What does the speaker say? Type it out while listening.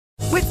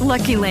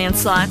Lucky Land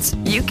Slots,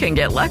 you can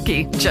get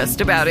lucky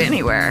just about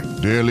anywhere.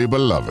 Dearly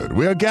beloved,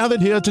 we are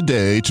gathered here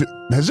today to...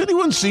 Has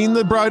anyone seen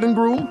the bride and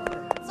groom?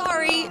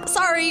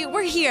 Sorry,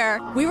 we're here.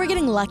 We were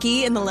getting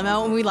lucky in the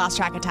limo and we lost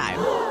track of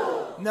time.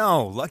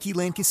 No, Lucky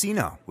Land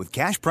Casino, with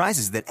cash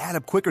prizes that add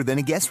up quicker than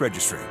a guest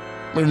registry.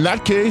 In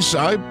that case,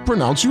 I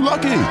pronounce you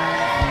lucky.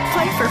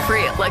 Play for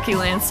free at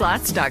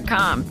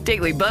LuckyLandSlots.com.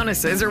 Daily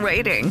bonuses are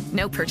waiting.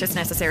 No purchase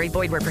necessary.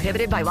 Void where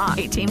prohibited by law.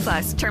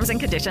 18+. Terms and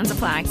conditions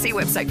apply. See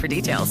website for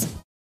details.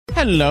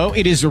 Hello,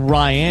 it is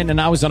Ryan,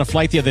 and I was on a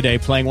flight the other day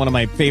playing one of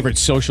my favorite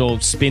social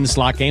spin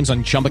slot games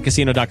on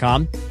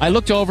ChumbaCasino.com. I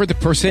looked over at the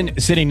person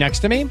sitting next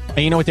to me, and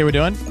you know what they were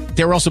doing?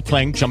 They were also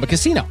playing Chumba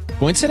Casino.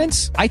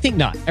 Coincidence? I think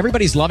not.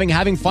 Everybody's loving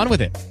having fun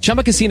with it.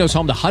 Chumba Casino is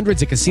home to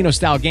hundreds of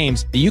casino-style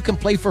games that you can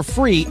play for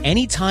free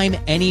anytime,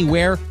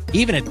 anywhere,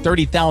 even at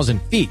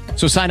 30,000 feet.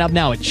 So sign up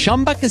now at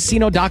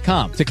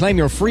ChumbaCasino.com to claim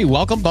your free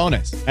welcome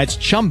bonus. That's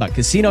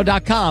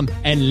ChumbaCasino.com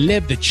and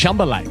live the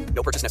Chumba life.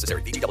 No purchase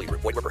necessary. VGW.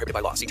 Void where prohibited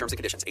by law. See terms and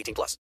conditions.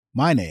 18+.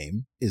 My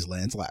name is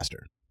Lance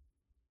Laster.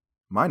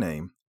 My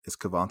name is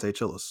Cavante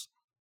Chillis.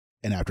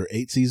 And after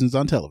 8 seasons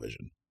on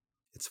television,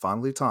 it's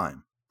finally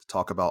time to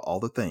talk about all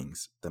the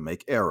things that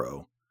make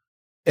Arrow.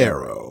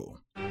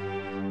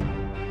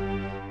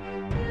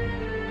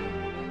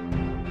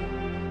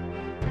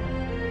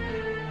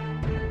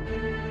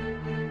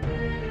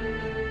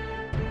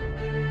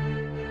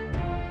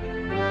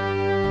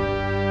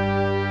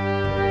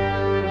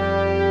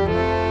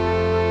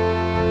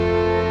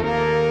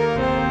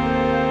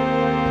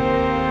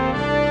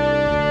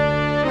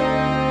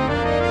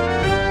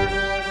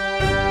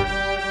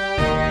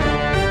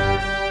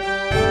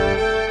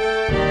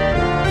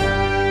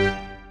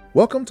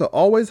 Welcome to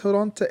Always Hold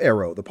On to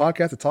Arrow, the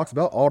podcast that talks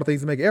about all the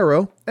things that make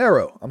Arrow.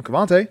 I'm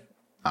Cavante.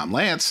 I'm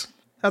Lance.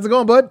 How's it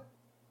going, bud?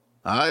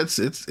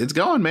 It's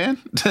going, man.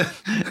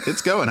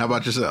 It's going. How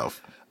about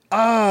yourself?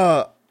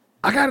 I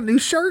got a new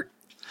shirt.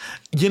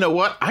 You know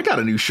what? I got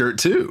a new shirt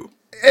too.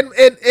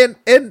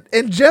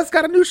 And Jess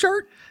got a new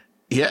shirt.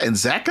 Yeah, and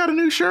Zach got a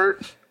new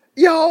shirt.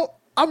 Y'all,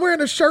 I'm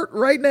wearing a shirt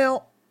right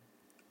now.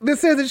 This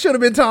says it should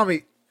have been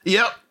Tommy.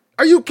 Yep.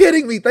 Are you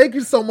kidding me? Thank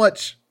you so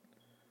much.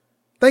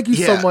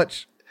 So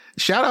much.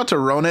 Shout out to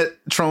Ronet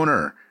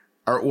Troner,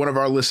 one of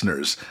our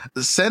listeners,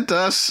 sent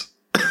us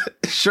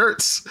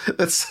shirts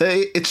that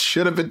say it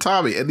should have been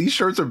Tommy, and these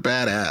shirts are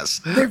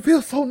badass. They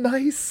feel so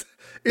nice.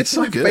 It's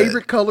so my good.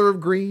 favorite color of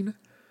green.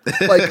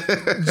 Like,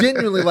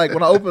 genuinely, like,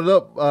 when I opened it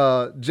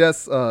up,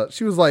 Jess,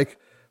 she was like,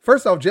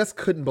 first off, Jess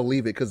couldn't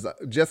believe it, because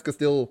Jessica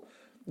still,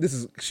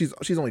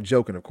 she's only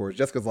joking, of course.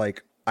 Jessica's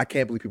like, I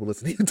can't believe people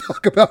listen to you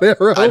talk about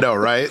Arrow. I know,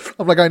 right?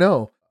 I'm like, I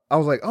know. I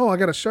was like, oh, I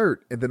got a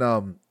shirt. And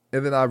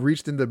then I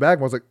reached into the bag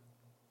and I was like,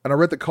 and I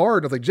read the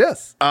card and I was like,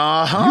 Jess, you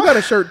got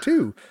a shirt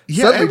too.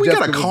 Yeah, Suddenly, and we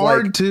Jessica got a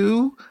card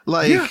too.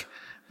 Like, yeah,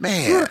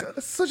 man. Look,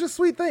 it's such a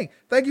sweet thing.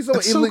 Thank you so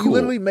much. So You cool.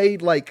 literally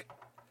made like,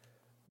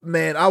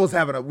 man, I was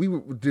having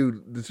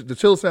the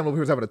Chillis family over here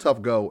was having a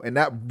tough go, and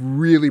that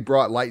really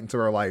brought light into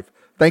our life.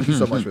 Thank you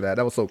so much for that.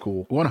 That was so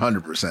cool.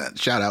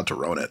 100%. Shout out to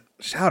Ronet.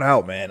 Shout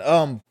out, man.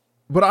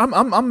 But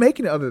I'm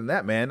making it other than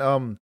that,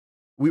 man.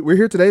 We're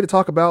here today to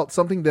talk about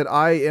something that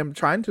I am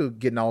trying to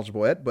get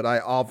knowledgeable at, but I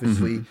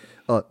obviously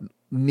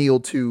kneel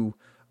to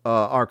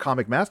our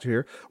comic master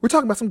here. We're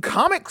talking about some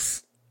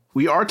comics.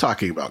 We are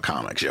talking about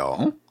comics,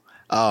 y'all.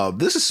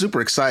 This is super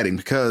exciting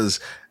because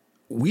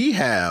we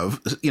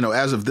have,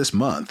 as of this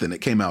month, and it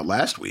came out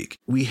last week,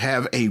 we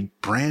have a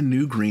brand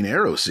new Green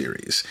Arrow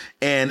series.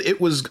 And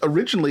it was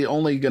originally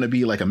only going to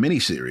be like a mini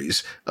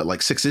series,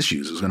 like 6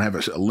 issues. It was going to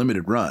have a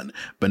limited run.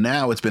 But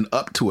now it's been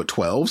up to a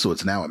 12, so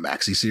it's now a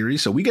maxi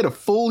series. So we get a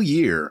full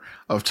year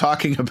of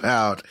talking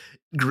about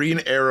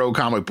Green Arrow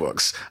comic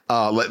books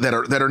that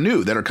are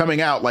new, that are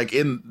coming out like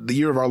in the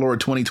year of our Lord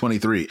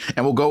 2023,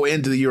 and will go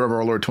into the year of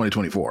our Lord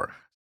 2024.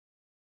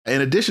 In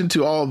addition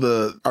to all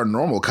our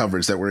normal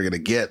coverage that we're going to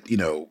get,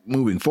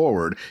 moving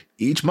forward,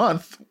 each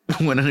month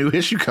when a new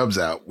issue comes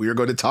out, we are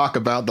going to talk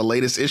about the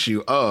latest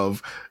issue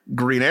of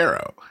Green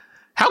Arrow.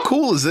 How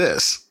cool is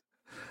this?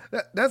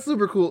 That's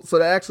super cool. So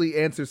to actually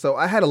answer, so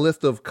I had a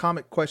list of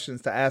comic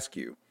questions to ask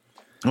you.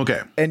 Okay.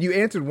 And you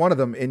answered one of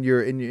them in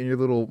your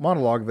little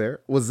monologue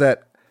there. Was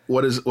that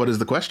what is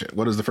the question?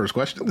 What is the first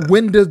question then?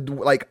 When does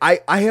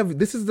I have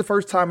this is the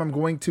first time I'm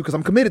going to, because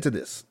I'm committed to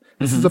this.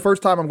 This is the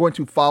first time I'm going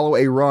to follow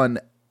a run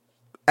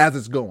as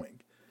it's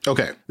going.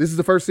 Okay. This is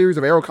the first series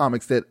of Arrow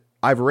comics that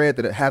I've read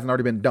that it hasn't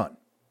already been done.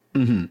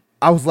 Mm-hmm.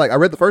 I was like, I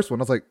read the first one.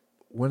 I was like,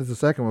 when does the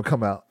second one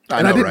come out?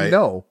 I didn't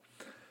know.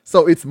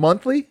 So it's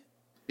monthly?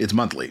 It's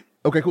monthly.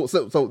 Okay, cool.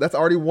 So that's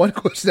already one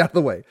question out of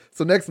the way.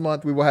 So next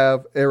month we will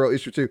have Arrow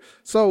issue 2.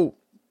 So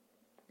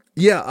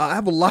yeah, I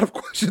have a lot of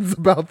questions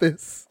about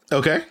this.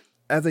 Okay.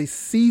 As a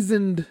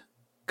seasoned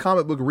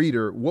comic book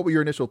reader, what were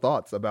your initial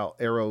thoughts about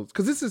Arrows?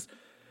 Because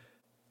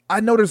I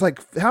know there's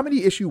how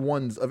many issue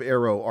 1s of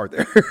Arrow are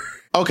there?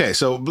 Okay,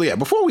 so yeah,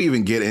 before we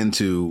even get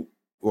into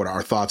what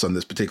our thoughts on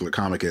this particular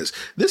comic is.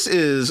 This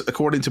is,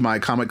 according to my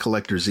Comic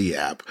Collector Z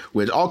app,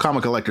 which all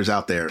comic collectors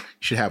out there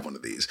should have one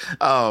of these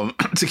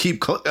to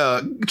keep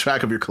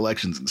track of your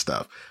collections and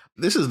stuff.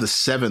 This is the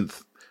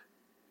seventh,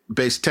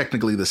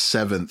 technically the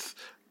seventh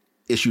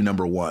issue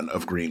number 1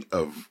 of Green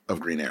Arrow,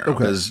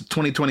 because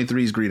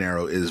 2023's Green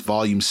Arrow is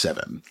volume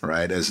 7,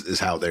 right? Is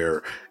how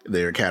they're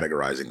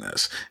categorizing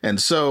this,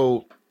 and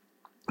so.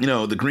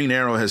 The Green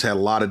Arrow has had a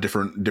lot of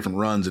different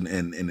runs and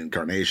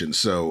incarnations.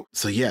 So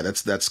yeah,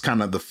 that's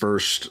kind of the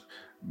first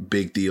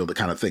big deal to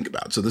kind of think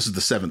about. So this is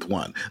the 7th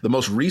one. The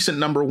most recent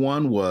number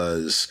 1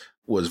 was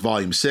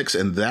volume 6,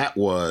 and that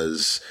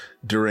was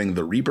during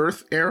the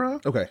Rebirth era,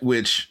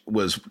 which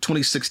was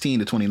 2016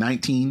 to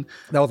 2019.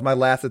 That was my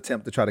last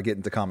attempt to try to get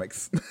into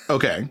comics.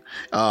 Okay.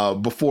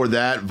 Before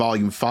that,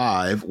 volume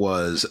 5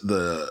 was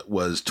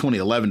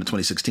 2011 to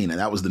 2016, and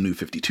that was the New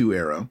 52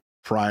 era.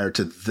 Prior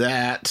to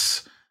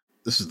that,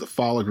 this is the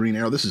fall of Green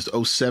Arrow. This is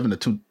 07 to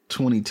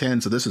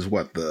 2010. So this is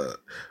what the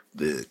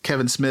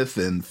Kevin Smith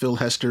and Phil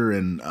Hester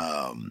and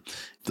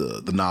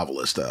the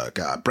novelist,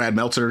 Brad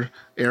Meltzer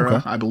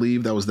era, I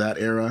believe. That was that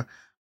era.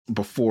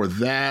 Before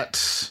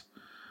that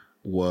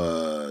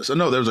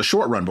there was a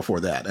short run before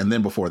that. And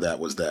then before that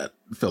was that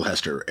Phil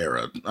Hester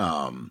era.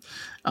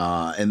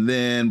 And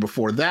then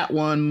before that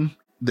one,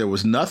 there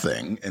was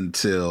nothing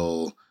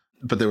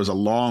but there was a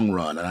long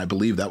run, and I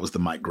believe that was the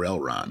Mike Grell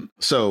run.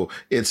 So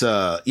it's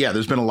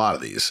there's been a lot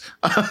of these.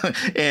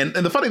 and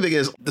the funny thing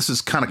is, this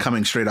is kind of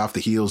coming straight off the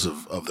heels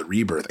of the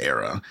Rebirth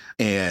era,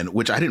 and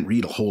which I didn't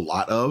read a whole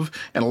lot of.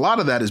 And a lot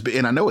of that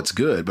and I know it's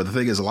good, but the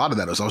thing is, a lot of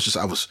that was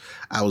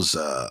I was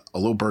a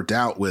little burnt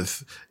out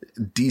with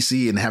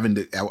DC and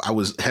I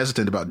was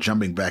hesitant about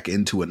jumping back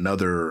into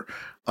another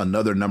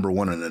number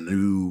 1 in a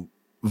new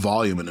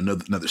volume and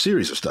another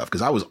series of stuff,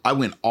 because I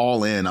went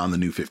all in on the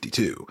New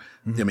 52.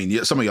 I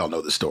mean, some of y'all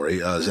know this story.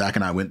 Zach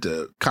and I went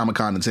to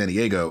Comic-Con in San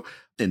Diego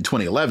in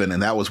 2011,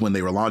 and that was when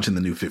they were launching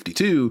the New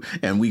 52,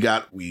 and we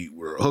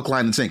were hook,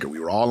 line, and sinker. We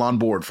were all on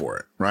board for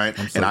it, right?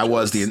 And I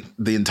was the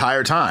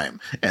entire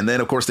time. And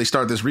then, of course, they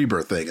start this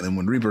Rebirth thing, and then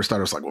when Rebirth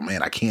started, I was like, well,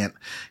 man, I can't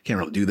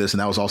really do this. And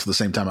that was also the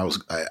same time I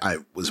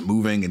was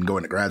moving and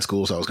going to grad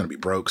school, so I was going to be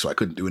broke, so I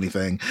couldn't do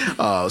anything.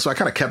 So I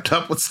kind of kept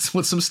up with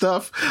some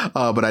stuff,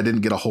 but I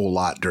didn't get a whole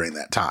lot during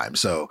that time.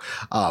 So,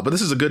 but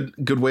this is a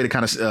good way to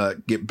kind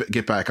of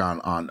get back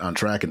on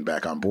track and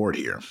back on board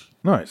here.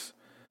 Nice.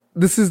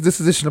 This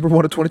is issue number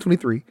 1 of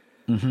 2023,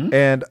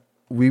 and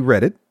we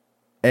read it,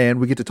 and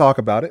we get to talk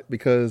about it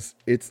because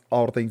it's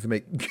all the things that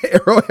make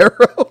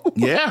Arrow.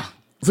 Yeah.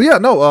 So yeah,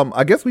 no.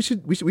 I guess we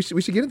should get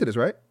into this,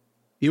 right?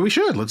 Yeah, we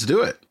should. Let's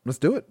do it. Let's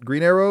do it.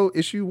 Green Arrow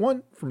issue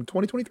 1 from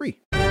 2023.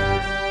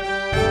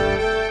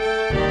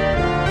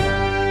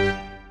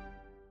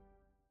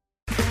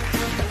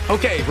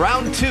 Okay,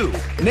 round 2.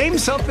 Name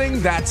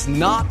something that's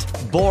not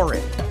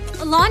boring.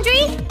 A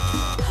laundry?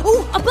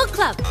 Ooh, a book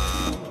club.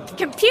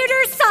 Computer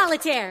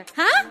solitaire,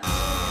 huh?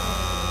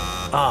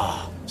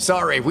 Ah,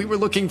 sorry, we were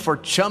looking for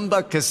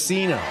Chumba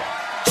Casino.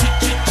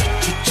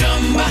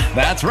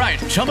 That's right,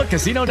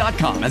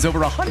 ChumbaCasino.com has over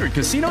 100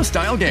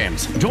 casino-style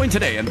games. Join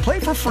today and play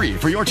for free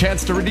for your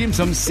chance to redeem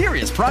some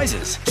serious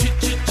prizes.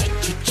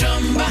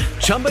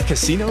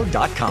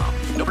 ChumbaCasino.com.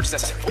 No purchase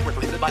necessary. Void where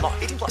prohibited by law.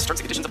 18+. Terms and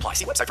conditions apply.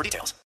 See website for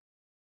details.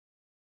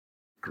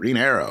 Green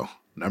Arrow,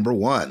 number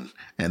 1,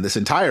 and this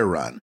entire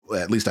run,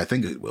 at least I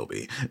think it will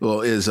be,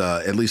 is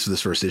at least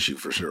this first issue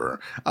for sure.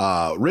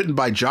 Written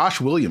by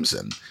Josh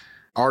Williamson.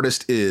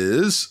 Artist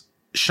is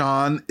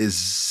Sean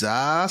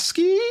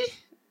Izaakse.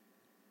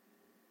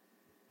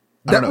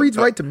 That reads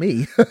right to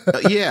me.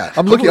 Yeah,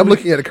 I'm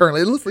looking at it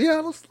currently. It looks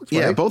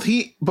yeah, right. both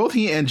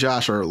he and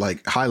Josh are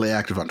like highly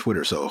active on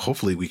Twitter, so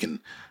hopefully we can.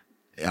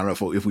 I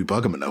don't know if we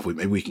bug him enough,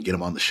 maybe we can get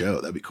him on the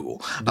show. That'd be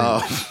cool.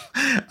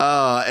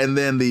 And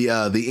then the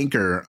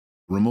inker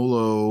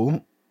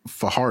Romulo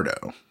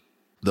Fajardo.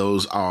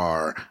 Those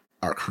are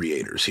our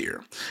creators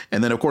here.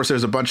 And then, of course,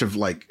 there's a bunch of,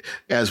 like,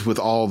 as with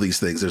all these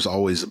things, there's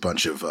always a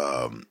bunch of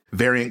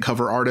variant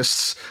cover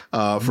artists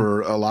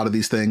for a lot of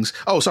these things.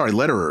 Oh, sorry,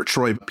 letterer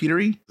Troy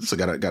Petery. So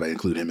gotta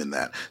include him in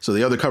that. So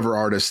the other cover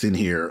artists in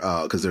here,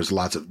 because there's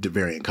lots of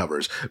variant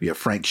covers. We have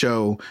Frank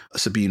Cho,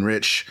 Sabine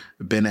Rich,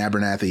 Ben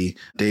Abernathy,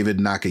 David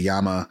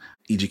Nakayama,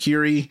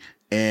 Ijikiri,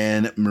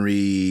 and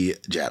Marie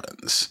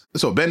Javins.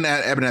 So Ben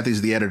Abernathy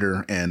is the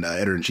editor, and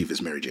editor-in-chief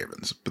is Mary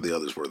Javins, but the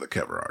others were the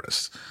cover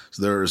artists.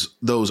 So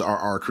those are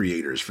our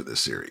creators for this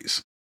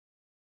series.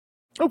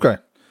 Okay.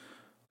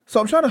 So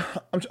I'm trying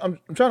to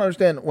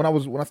understand, when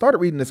I started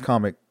reading this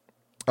comic,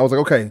 I was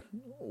like, okay,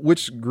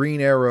 which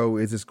Green Arrow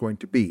is this going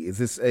to be? Is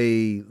this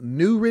a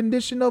new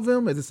rendition of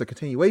him? Is this a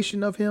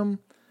continuation of him?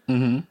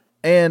 Mm-hmm.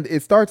 And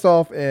it starts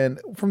off, and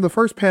from the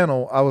first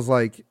panel, I was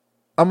like,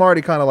 I'm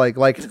already kind of like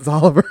it's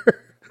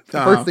Oliver.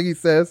 First thing he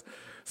says.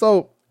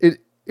 So it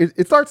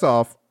starts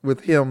off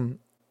with him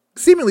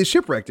seemingly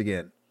shipwrecked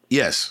again.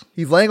 Yes.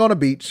 He's laying on a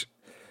beach,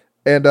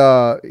 and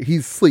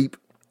he's asleep.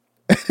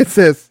 It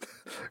says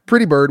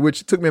Pretty Bird,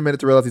 which took me a minute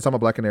to realize he's talking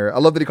about Black Canary. I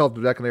love that he calls it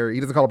Black Canary. He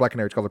doesn't call it Black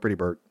Canary, he calls it Pretty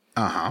Bird.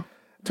 Uh-huh.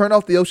 Turn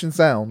off the ocean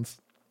sounds.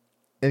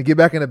 and get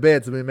back into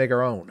bed so we can make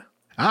our own.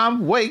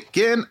 I'm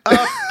waking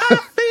up.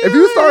 If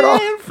you start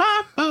off,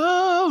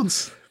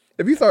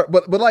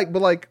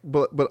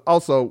 but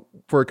also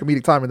for a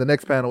comedic timing, the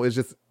next panel is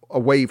just a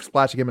wave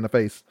splashing him in the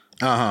face.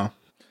 And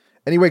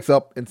he wakes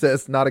up and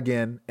says, "Not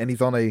again," and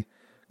he's on a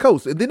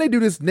coast. And then they do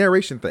this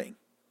narration thing.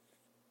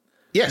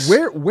 Yes.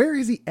 Where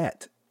is he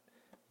at?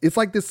 It's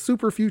like this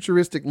super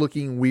futuristic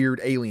looking weird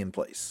alien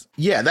place.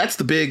 Yeah, that's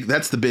the big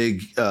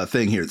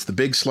thing here. It's the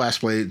big splash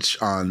page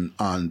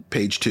on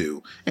page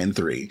 2 and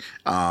 3.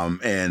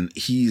 And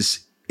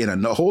he's in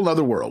a whole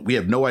other world. We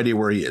have no idea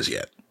where he is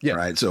yet. Yeah.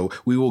 Right. So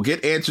we will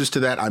get answers to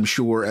that, I'm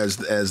sure, as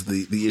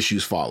the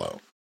issues follow.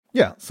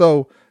 Yeah.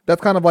 So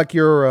that's kind of like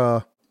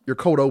your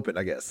cold open,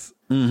 I guess.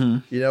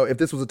 Mm-hmm. You know, if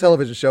this was a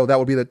television show, that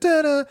would be the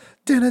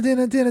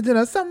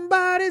dinner,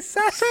 somebody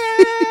sassy.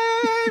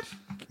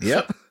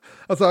 Yep.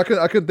 So I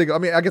couldn't think. I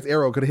mean, I guess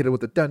Arrow could have hit it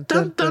with the dun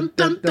dun dun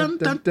dun dun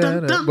dun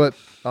dun. But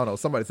I don't know.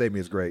 Somebody Save Me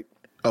is great.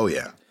 Oh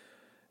yeah.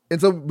 And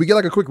so we get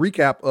like a quick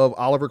recap of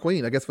Oliver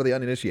Queen, I guess, for the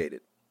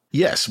uninitiated.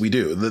 Yes, we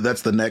do.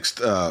 That's the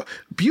next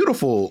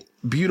beautiful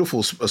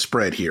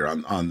spread here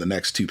on the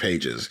next 2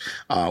 pages,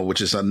 which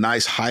is a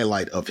nice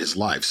highlight of his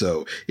life.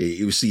 So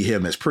you see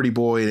him as Pretty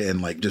Boy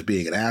and like just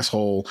being an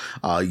asshole.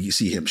 You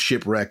see him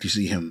shipwrecked. You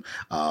see him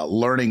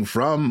learning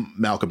from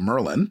Malcolm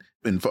Merlyn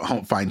and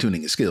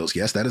fine-tuning his skills.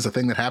 Yes, that is a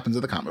thing that happens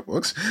in the comic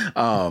books.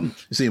 You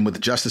see him with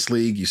the Justice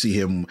League. You see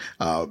him,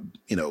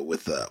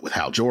 with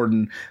Hal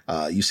Jordan.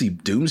 You see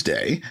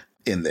Doomsday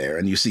in there,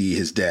 and you see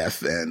his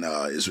death and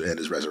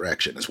his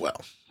resurrection as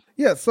well.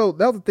 Yeah, so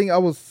that was the thing. I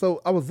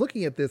was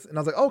looking at this and I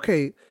was like,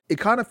 okay, it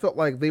kind of felt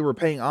like they were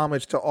paying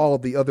homage to all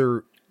of the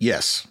other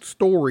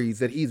stories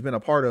that he's been a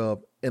part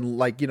of, and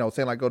like,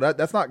 saying like, oh,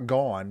 that's not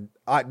gone.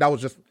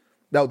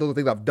 Those are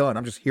things I've done.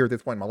 I'm just here at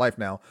this point in my life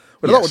now.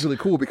 But I thought it was really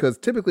cool because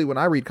typically when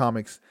I read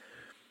comics,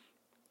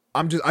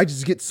 I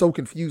just get so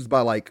confused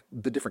by like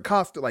the different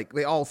costumes. Like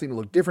they all seem to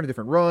look different in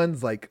different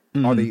runs. Like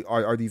are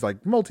these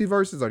like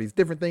multiverses? Are these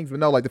different things? But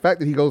no, like the fact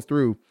that he goes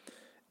through,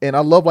 and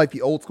I love like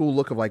the old school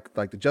look of like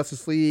the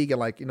Justice League, and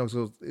like,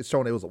 so it's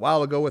showing it was a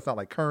while ago. It's not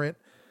like current.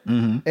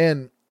 Mm-hmm.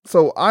 And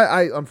so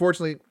I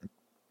unfortunately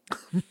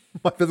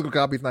my physical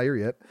copy's not here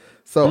yet.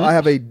 So I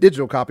have a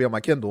digital copy on my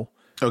Kindle.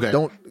 Okay.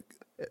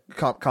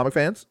 Comic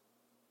fans,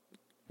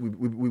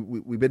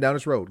 we've been down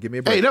this road. Give me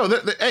a break. Hey, no,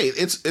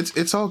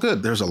 it's all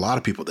good. There's a lot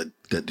of people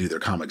that do their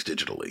comics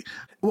digitally.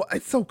 Well,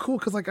 it's so cool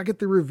because like I get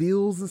the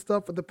reveals and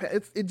stuff with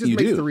it just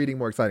makes the reading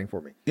more exciting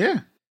for me. Yeah.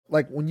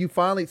 Like when you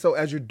finally, so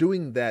as you're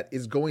doing that,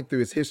 is going through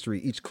his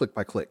history each click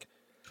by click.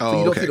 So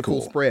you don't see the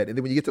full spread. And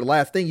then when you get to the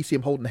last thing, you see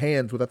him holding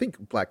hands with, I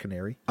think, Black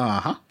Canary.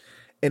 Uh-huh.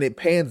 And it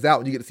pans out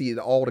and you get to see it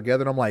all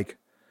together. And I'm like,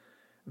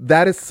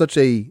 that is such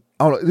a,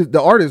 I don't know,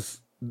 the art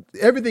is,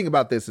 everything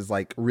about this is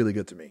like really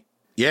good to me.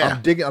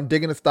 Yeah. I'm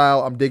digging the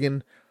style. I'm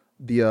digging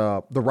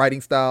the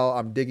writing style.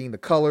 I'm digging the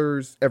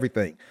colors,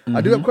 everything. Mm-hmm.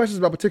 I do have questions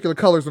about particular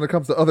colors when it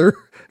comes to other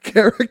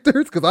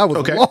characters because I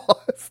was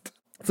lost.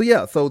 So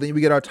yeah, so then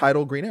we get our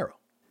title, Green Arrow.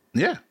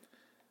 Yeah.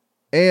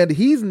 And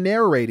he's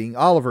narrating,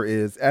 Oliver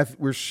is, as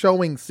we're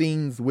showing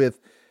scenes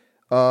with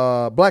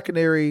Black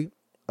Canary,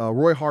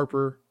 Roy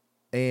Harper,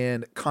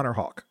 and Connor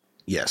Hawke.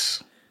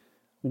 Yes.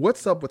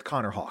 What's up with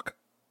Connor Hawke?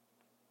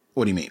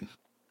 What do you mean?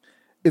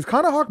 Is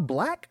Connor Hawke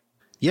black?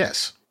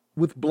 Yes.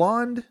 With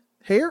blonde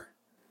hair?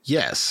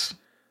 Yes.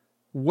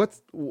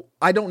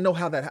 I don't know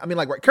how that, I mean,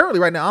 like currently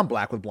right now I'm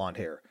black with blonde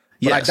hair,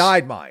 but I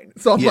dyed mine.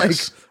 So I'm like,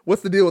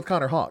 what's the deal with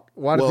Connor Hawke?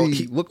 Why does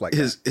he look like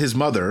that? His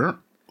mother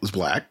was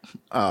black.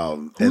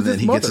 And then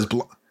he gets his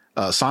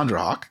Sandra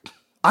Hawke.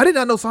 I did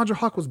not know Sandra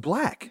Hawke was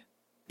black.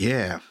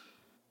 Yeah.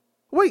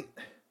 Wait.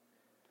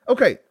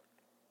 Okay.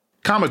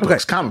 Comic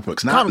books,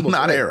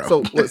 not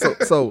Arrow.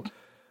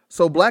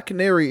 So Black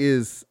Canary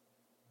is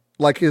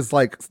like his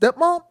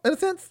stepmom in a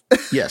sense?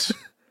 Yes.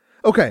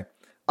 Okay.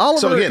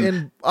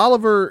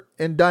 Oliver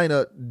and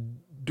Dinah,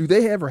 do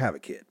they ever have a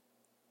kid?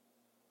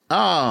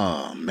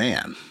 Oh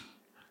man.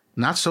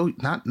 Not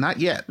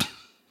yet.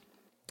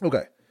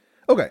 Okay.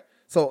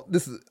 So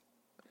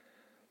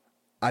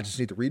I just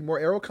need to read more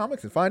Arrow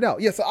comics and find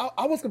out. Yeah, so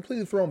I was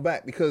completely thrown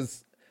back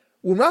because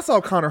when I saw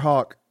Connor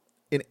Hawke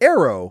in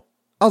Arrow,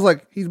 I was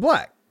like, he's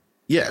black.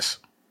 Yes.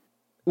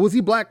 Was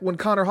he black when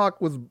Connor Hawke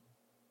was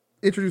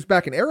introduced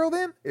back in Arrow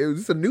then? Is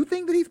this a new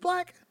thing that he's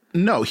black?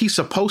 No, he's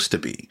supposed to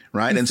be,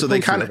 right? And so they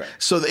kind of,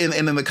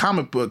 in the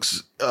comic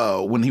books,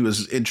 when he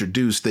was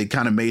introduced, they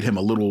kind of made him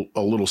a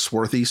little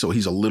swarthy, so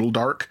he's a little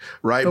dark,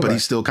 right? Okay. But he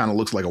still kind of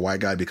looks like a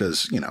white guy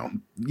because you know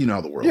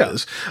how the world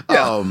is.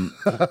 Yeah.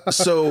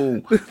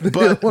 So, they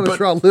don't want to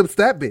draw lips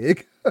that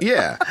big.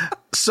 Yeah.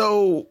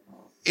 So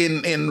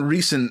in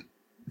recent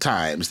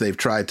times,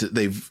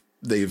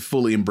 they've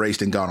fully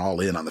embraced and gone all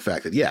in on the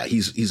fact that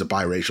he's a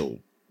biracial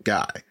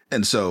guy.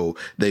 And so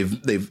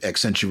they've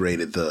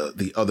accentuated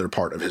the other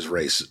part of his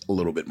race a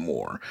little bit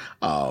more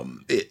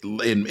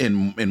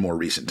in more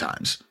recent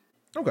times.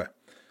 Okay.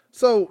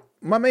 So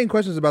my main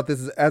questions about this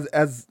is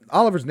as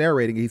Oliver's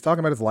narrating, he's talking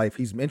about his life,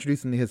 he's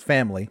introducing his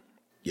family.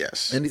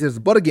 Yes. And he says,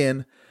 but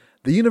again,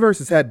 the universe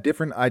has had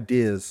different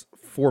ideas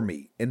for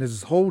me. And there's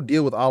this whole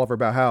deal with Oliver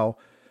about how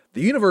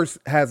the universe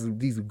has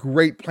these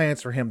great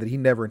plans for him that he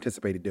never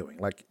anticipated doing.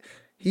 Like,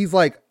 he's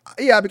like,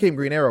 yeah, I became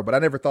Green Arrow, but I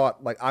never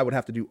thought like I would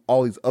have to do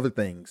all these other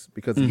things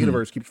because the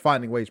universe keeps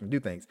finding ways to do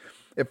things.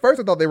 At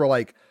first, I thought they were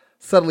like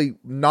subtly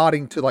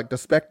nodding to like the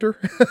Spectre.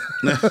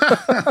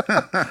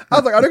 I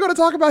was like, are they going to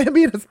talk about him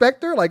being a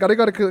Spectre? Like, are they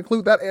going to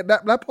conclude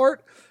that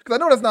part? Because I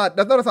know that's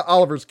not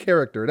Oliver's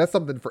character. That's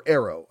something for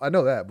Arrow. I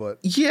know that, but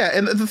yeah.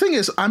 And the thing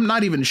is, I'm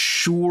not even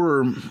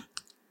sure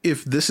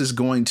if this is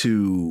going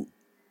to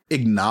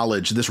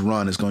acknowledge, this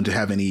run is going to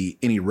have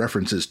any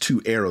references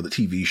to Arrow, the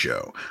TV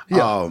show.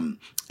 Yeah.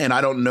 And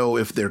I don't know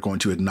if they're going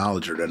to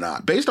acknowledge it or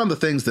not. Based on the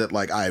things that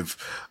like I've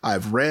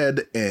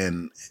read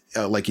and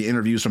like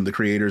interviews from the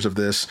creators of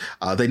this,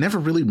 they never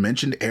really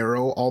mentioned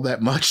Arrow all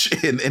that much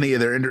in any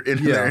of their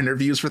their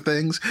interviews for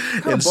things.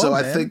 And so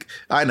I think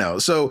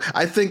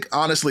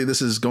honestly,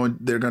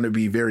 they're going to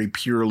be very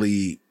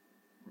purely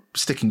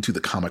sticking to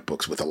the comic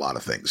books with a lot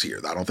of things here.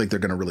 I don't think they're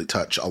going to really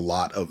touch a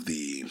lot of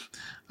the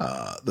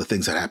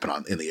things that happen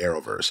in the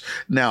Arrowverse.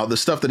 Now, the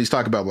stuff that he's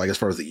talking about, like as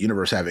far as the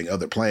universe having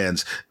other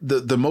plans,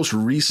 the most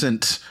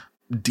recent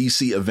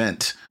DC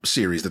event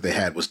series that they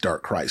had was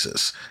Dark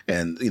Crisis.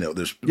 And,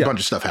 there's a bunch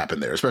of stuff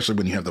happened there, especially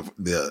when you have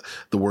the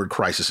word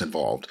crisis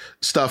involved.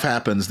 Stuff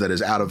happens that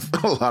is out of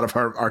a lot of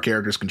our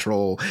characters'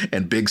 control,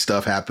 and big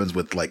stuff happens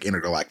with like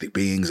intergalactic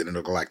beings and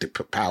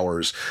intergalactic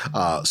powers.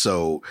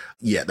 So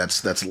yeah,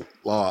 that's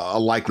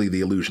likely the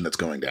illusion that's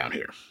going down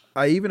here.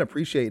 I even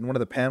appreciate in one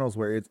of the panels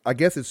where I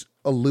guess it's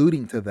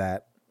alluding to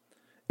that.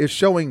 It's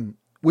showing,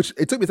 which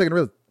it took me a second to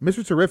realize,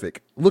 Mr.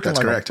 Terrific looking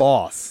like a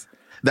boss.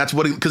 That's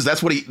what he is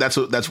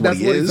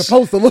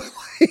supposed to look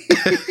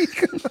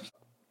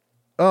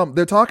like.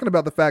 They're talking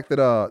about the fact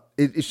that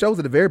it shows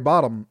at the very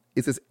bottom,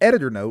 it says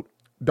editor note,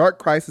 Dark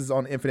Crisis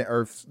on Infinite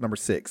Earths number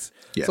 6.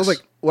 Yes. So I was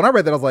like, when I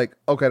read that, I was like,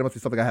 okay, that must be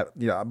something I have.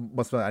 They're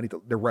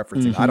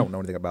referencing. I don't know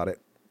anything about it.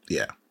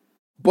 Yeah.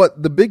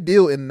 But the big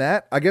deal in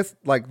that, I guess,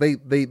 like they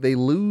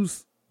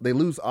lose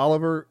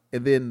Oliver,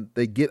 and then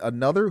they get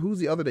another. Who's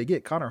the other they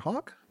get? Connor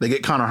Hawke? They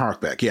get Connor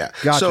Hawke back, yeah.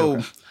 Gotcha.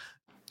 So,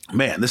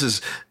 man, this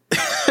is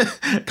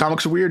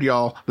comics are weird,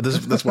 y'all, but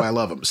that's why I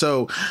love them.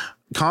 So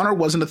Connor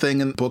wasn't a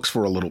thing in books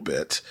for a little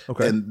bit,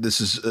 okay, and this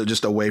is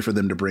just a way for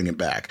them to bring him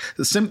back.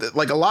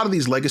 Like a lot of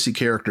these legacy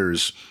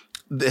characters,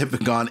 they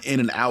have gone in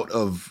and out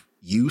of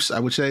use, I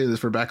would say,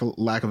 for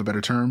lack of a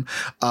better term,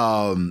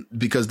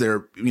 because they're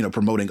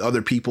promoting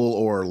other people,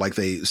 or like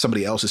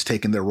somebody else has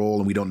taken their role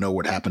and we don't know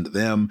what happened to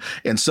them.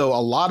 And so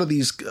a lot of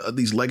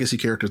these legacy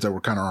characters that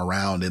were kind of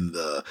around in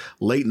the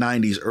late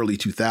 90s, early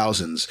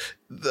 2000s,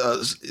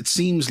 it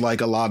seems like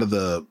a lot of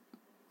the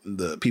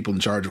people in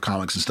charge of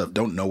comics and stuff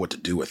don't know what to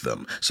do with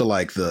them. So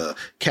like the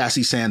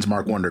Cassie Sands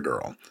Mark Wonder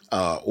Girl,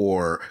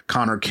 or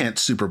Connor Kent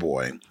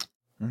Superboy,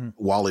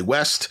 Wally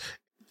West,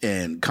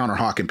 and Connor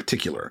Hawke in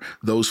particular,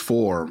 those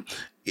four,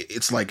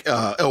 it's like,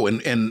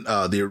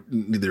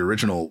 the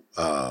original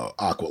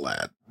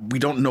Aqualad. We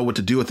don't know what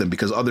to do with them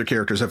because other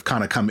characters have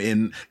kind of come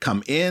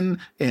in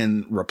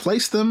and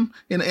replaced them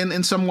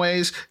in some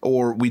ways,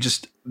 or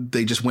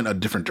they just went a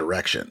different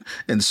direction.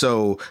 And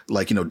so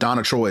like,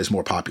 Donna Troy is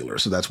more popular.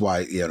 So that's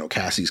why,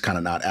 Cassie's kind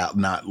of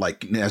not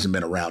like, hasn't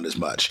been around as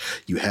much.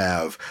 You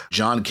have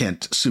John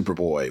Kent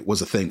Superboy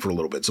was a thing for a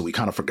little bit. So we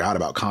kind of forgot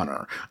about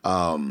Connor.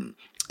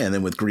 And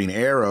then with Green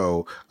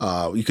Arrow,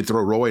 you could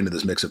throw Roy into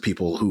this mix of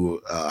people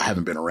who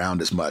haven't been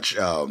around as much.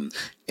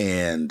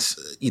 And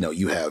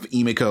you have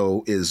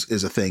Emiko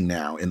is a thing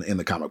now in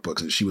the comic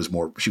books, and she was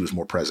more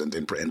present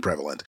and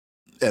prevalent.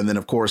 And then,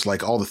 of course,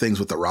 like all the things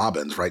with the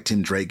Robins, right?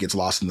 Tim Drake gets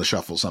lost in the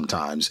shuffle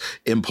sometimes.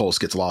 Impulse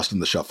gets lost in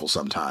the shuffle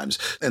sometimes.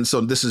 And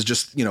so this is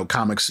just,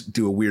 comics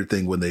do a weird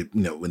thing when they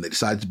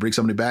decide to bring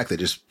somebody back,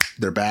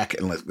 they're back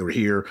and they're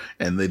here,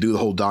 and they do the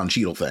whole Don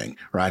Cheadle thing,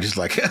 right? Just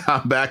like,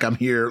 I'm back, I'm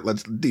here,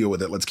 let's deal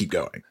with it, let's keep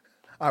going.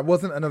 I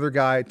wasn't another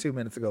guy 2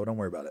 minutes ago, don't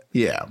worry about it.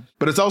 Yeah.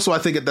 But it's also, I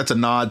think that's a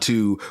nod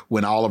to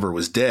when Oliver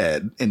was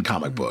dead in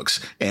comic books,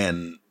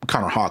 and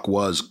Connor Hawke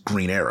was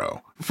Green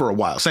Arrow for a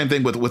while. Same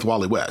thing with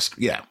Wally West.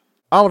 Yeah.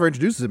 Oliver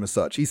introduces him as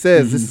such. He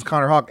says, this is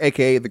Connor Hawke,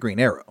 a.k.a. the Green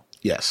Arrow.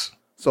 Yes.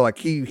 So, like,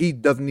 he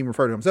doesn't even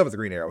refer to himself as the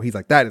Green Arrow. He's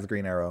like, that is the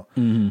Green Arrow.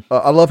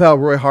 I love how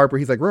Roy Harper,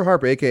 he's like, Roy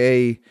Harper,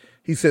 a.k.a.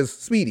 he says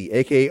Speedy,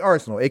 a.k.a.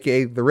 Arsenal,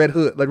 a.k.a. the Red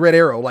Hood, like Red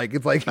Arrow. Like,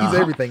 it's like he's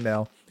everything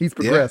now. He's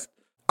progressed.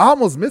 Yeah. I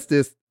almost missed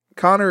this.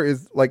 Connor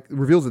is, like,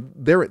 reveals that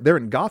they're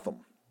in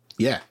Gotham.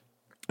 Yeah.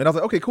 And I was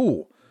like, okay,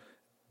 cool.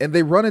 And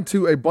they run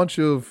into a bunch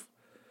of...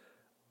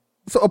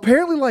 So,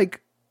 apparently,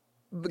 like,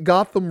 the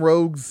Gotham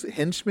Rogues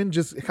henchmen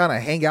just kind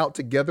of hang out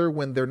together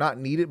when they're not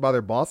needed by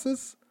their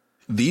bosses.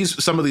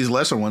 Some of these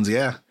lesser ones,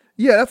 yeah.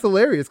 Yeah, that's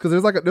hilarious because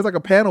there's like a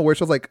panel where it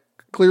shows like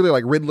clearly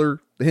like Riddler,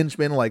 the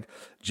henchman, like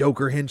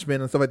Joker henchmen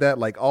and stuff like that,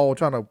 like all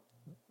trying to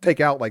take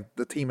out like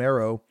the Team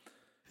Arrow.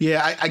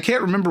 Yeah, I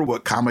can't remember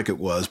what comic it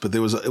was, but it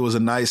was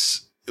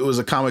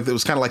a comic that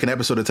was kind of like an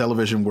episode of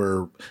television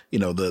where,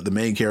 the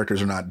main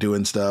characters are not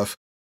doing stuff.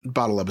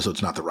 bottle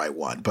episode's not the right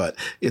one, but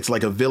it's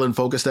like a villain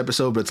focused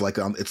episode, but it's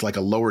like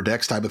a Lower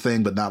Decks type of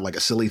thing, but not like a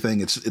silly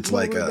thing. It's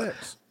like a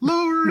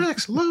Lower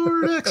Decks.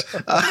 But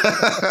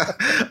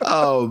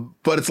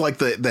it's like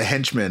the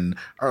henchmen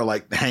are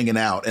like hanging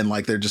out and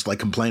like they're just like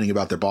complaining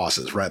about their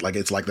bosses, right? Like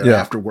it's like they're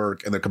after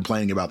work and they're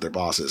complaining about their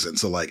bosses, and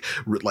so like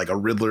a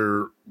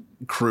Riddler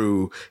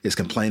crew is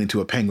complaining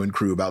to a Penguin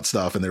crew about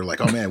stuff, and they're like,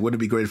 oh man,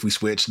 wouldn't it be great if we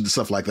switched and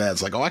stuff like that.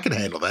 It's like, oh, I can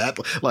handle that.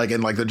 Like,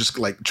 and like they're just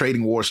like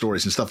trading war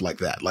stories and stuff like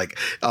that. Like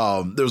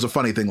there was a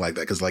funny thing like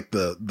that because like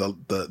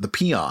the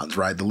peons,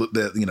 right,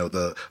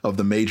 the of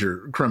the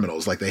major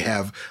criminals, like they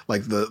have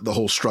like the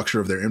whole structure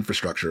of their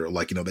infrastructure,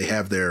 like, you know, they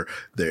have their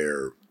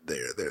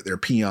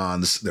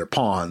peons, their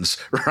pawns,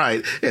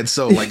 right? And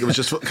so like it was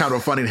just kind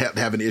of funny to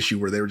have an issue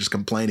where they were just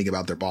complaining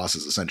about their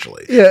bosses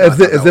essentially. Yeah,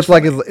 as if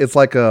like it's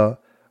like a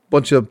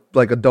bunch of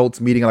like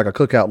adults meeting at like a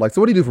cookout. Like, so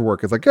what do you do for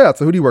work? It's like, yeah.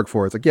 So who do you work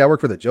for? It's like, yeah, I work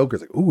for the Joker.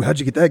 It's like, ooh, how'd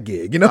you get that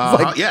gig? You know,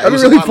 it's like, yeah, that'd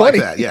be really funny.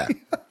 Like that, yeah.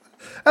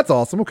 That's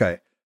awesome. Okay.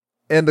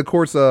 And of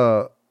course,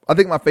 I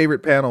think my favorite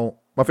panel,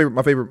 my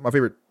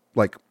favorite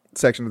like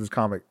section of this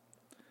comic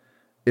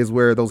is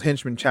where those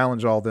henchmen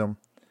challenge all of them,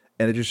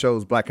 and it just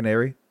shows Black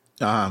Canary.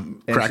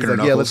 And she's like,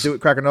 yeah, let's do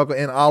it, Cracker Knuckle.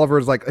 And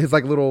Oliver's like, his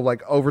like little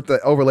like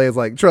overlay is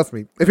like, trust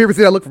me, if you ever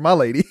see that look from my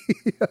lady.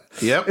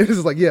 Yep. It's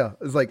just like, yeah,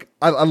 it's like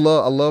I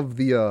love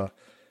the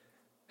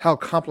how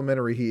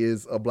complimentary he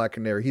is of Black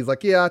Canary. He's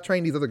like, yeah, I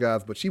trained these other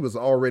guys, but she was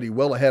already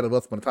well ahead of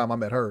us by the time I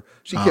met her.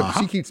 She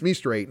keeps me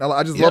straight. And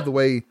I just love the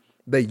way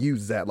they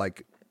use that,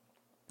 like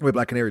the way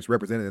Black Canary is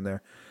represented in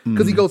there,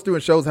 because he goes through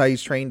and shows how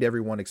he's trained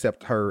everyone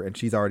except her, and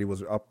she's already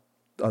was a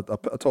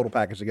total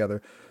package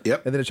together.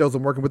 Yep. And then it shows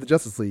him working with the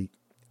Justice League.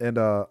 And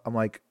I'm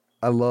like,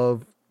 I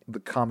love the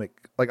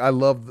comic. Like I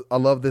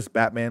love this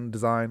Batman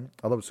design.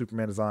 I love the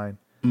Superman design.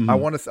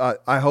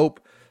 I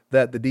hope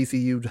that the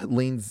DCU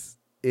leans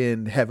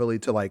in heavily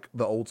to like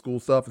the old school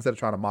stuff instead of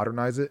trying to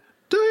modernize it.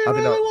 Do you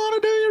really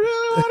want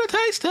to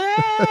taste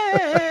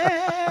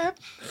it?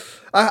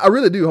 I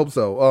really do hope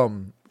so.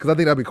 Because I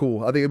think that'd be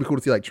cool. I think it'd be cool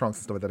to see like Trunks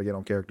and stuff like that again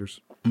on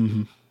characters.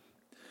 Mm-hmm.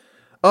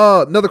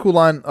 Another cool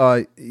line.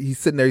 He's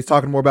sitting there. He's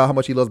talking more about how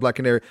much he loves Black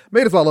Canary.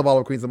 Made us all love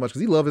Oliver Queen so much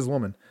because he loved his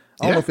woman.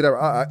 I don't know if it ever.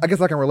 I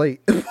guess I can relate.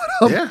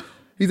 Yeah.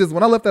 He says,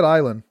 when I left that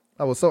island,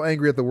 I was so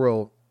angry at the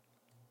world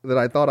that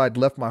I thought I'd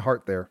left my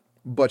heart there,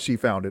 but she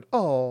found it.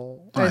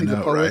 Oh, I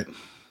know, right?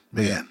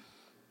 Man.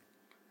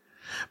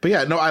 But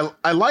yeah, no,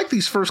 I like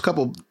these first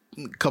couple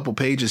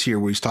pages here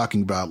where he's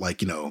talking about,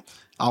 like, you know,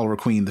 Oliver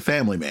Queen, the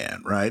family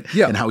man, right?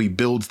 Yeah. And how he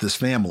builds this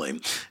family.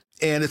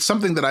 And it's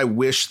something that I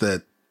wish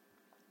that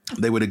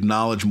they would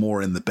acknowledge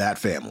more in the Bat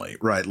family,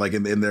 right? Like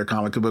in their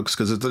comic books,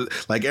 because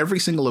it's like every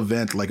single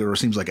event, like it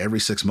seems like every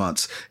 6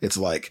 months, it's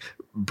like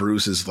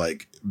Bruce is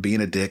like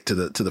being a dick to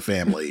the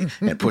family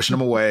and pushing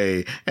them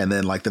away, and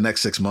then like the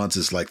next 6 months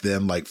is like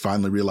them like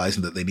finally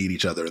realizing that they need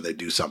each other and they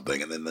do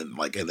something, and then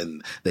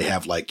they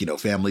have, like, you know,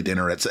 family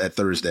dinner at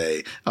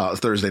Thursday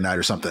night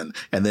or something,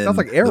 and then sounds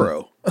like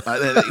Arrow.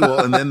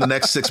 And then the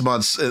next 6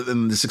 months,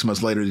 and 6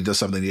 months later, he does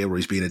something where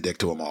he's being a dick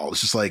to them all.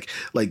 It's just like,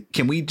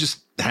 can we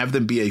just have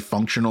them be a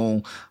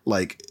functional,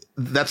 like,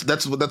 that's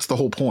the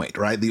whole point,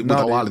 right? With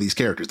a lot of these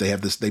characters,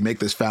 they make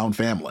this found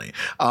family.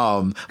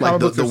 Like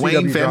the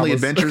Wayne Family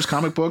Adventures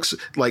comic books,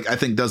 like, I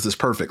think does this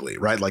perfectly,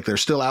 right? Like they're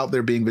still out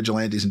there being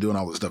vigilantes and doing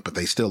all this stuff, but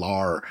they still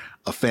are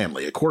a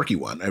family, a quirky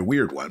one, a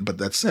weird one, but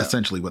that's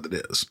essentially what it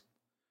is.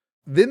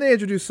 Then they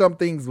introduced some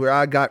things where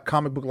I got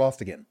comic book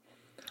lost again.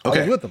 Okay.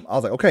 I was with them. I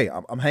was like, okay,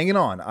 I'm hanging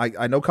on.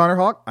 I know Connor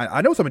Hawk.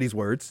 I know some of these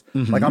words.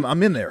 Mm-hmm. Like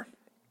I'm in there.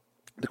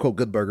 To quote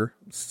Good Burger,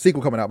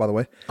 sequel coming out, by the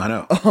way. I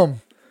know.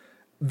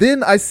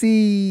 Then I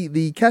see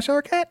the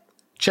Cheshire Cat.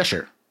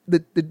 Cheshire.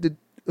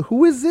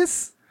 Who is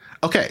this?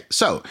 Okay,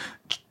 so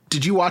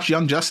did you watch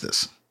Young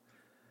Justice?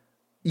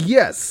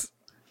 Yes.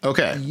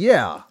 Okay.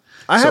 Yeah.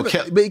 I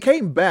haven't, but it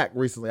came back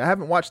recently. I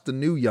haven't watched the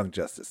new Young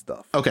Justice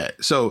stuff. Okay,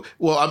 so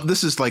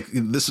this is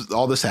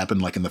all this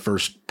happened like in the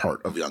first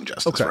part of Young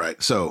Justice,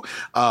 right? So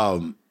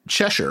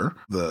Cheshire,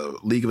 the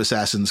League of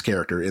Assassins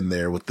character in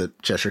there with the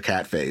Cheshire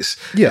Cat face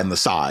and the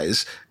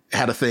size,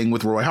 had a thing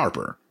with Roy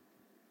Harper.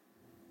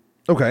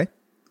 Okay.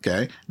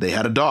 They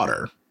had a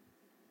daughter.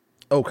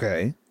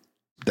 Okay.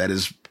 That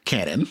is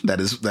canon.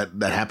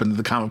 That happened in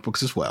the comic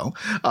books as well.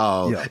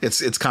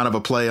 It's kind of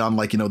a play on,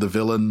 like, you know, the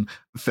villain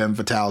femme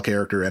fatale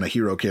character and a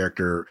hero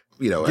character,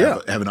 you know,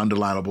 have an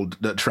undeniable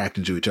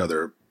attraction to each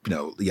other. You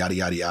know, yada,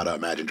 yada, yada,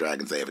 Imagine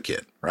Dragons, they have a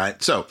kid,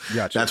 right? So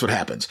that's what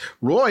happens.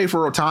 Roy,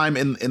 for a time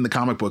in the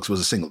comic books, was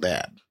a single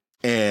dad.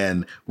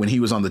 And when he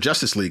was on the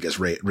Justice League as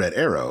Red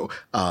Arrow,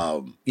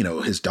 you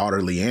know, his daughter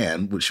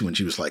Leanne, which when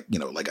she was like, you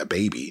know, like a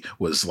baby,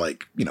 was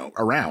like, you know,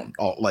 around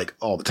all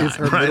the time. Is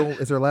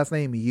her last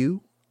name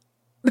you?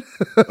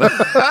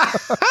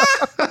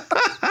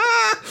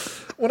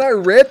 When I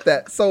read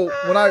that, so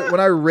when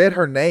I read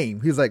her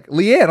name, he's like,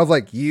 Leanne. I was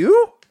like,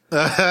 you?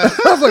 I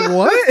was like,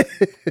 what?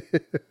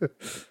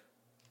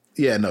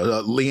 Yeah, no,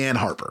 Leanne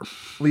Harper.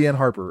 Leanne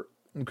Harper.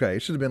 Okay, it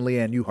should have been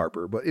Leanne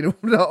Harper, but no,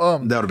 that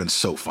would have been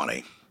so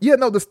funny. Yeah,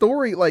 no, the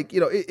story, like,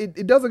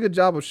 it does a good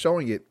job of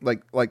showing it.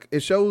 Like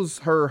it shows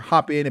her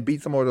hop in and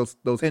beat some of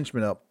those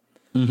henchmen up,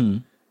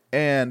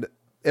 and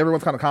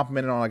everyone's kind of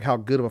complimenting on like how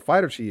good of a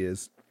fighter she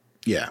is.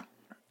 Yeah,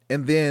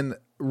 and then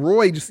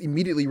Roy just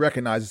immediately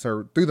recognizes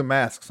her through the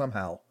mask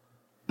somehow,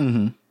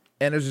 and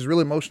there's this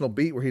really emotional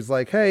beat where he's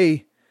like,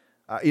 "Hey,"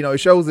 it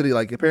shows that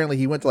apparently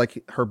he went to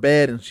like her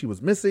bed and she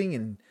was missing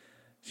and.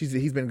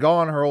 He's been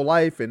gone her whole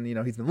life, and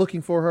he's been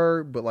looking for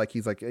her, but like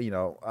he's like,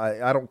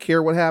 I don't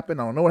care what happened,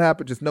 I don't know what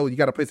happened, just know you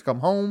got a place to come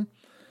home.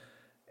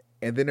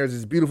 And then there's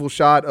this beautiful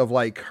shot of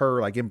like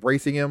her like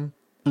embracing him,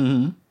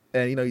 and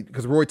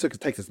because Roy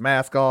takes his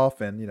mask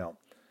off, and and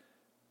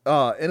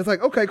it's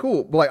like, okay,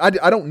 cool, but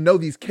like I don't know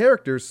these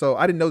characters, so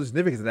I didn't know the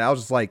significance of that. I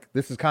was just like,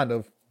 this is kind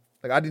of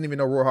like I didn't even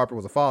know Roy Harper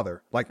was a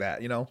father like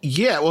that,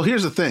 Yeah, well,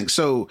 here's the thing,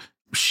 so.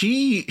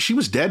 She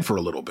was dead for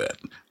a little bit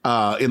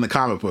in the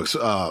comic books.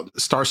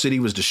 Star City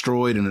was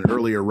destroyed in an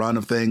earlier run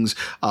of things,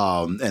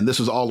 and this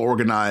was all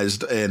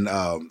organized. And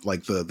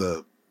like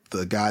the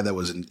guy that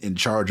was in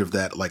charge of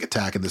that like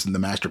attack and the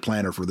master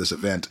planner for this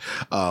event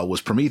was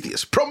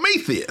Prometheus.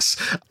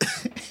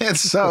 And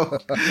so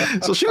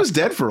she was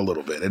dead for a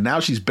little bit, and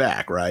now she's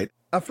back, right?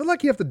 I feel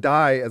like you have to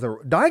dying is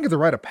a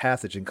rite of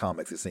passage in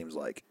comics. It seems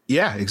like.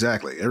 Yeah,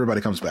 exactly.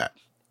 Everybody comes back,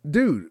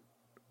 dude.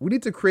 We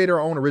need to create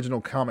our own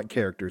original comic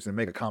characters and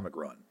make a comic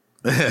run.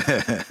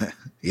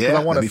 Yeah.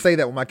 I want to say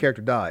that when my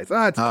character dies.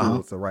 It's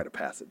cool. It's a rite of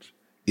passage.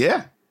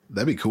 Yeah.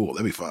 That'd be cool.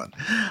 That'd be fun.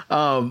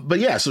 But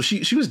yeah, so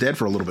she was dead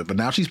for a little bit, but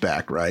now she's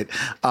back, right?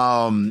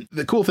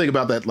 The cool thing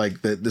about that,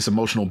 like this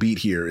emotional beat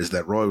here is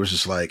that Roy was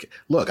just like,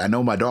 look, I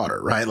know my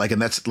daughter, right? Like, and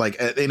that's like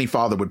any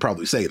father would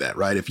probably say that,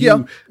 right? If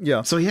you,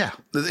 yeah. So yeah,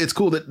 it's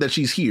cool that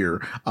she's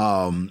here.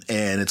 And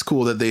it's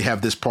cool that they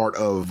have this part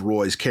of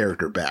Roy's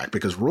character back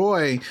because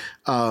Roy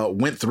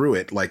went through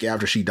it like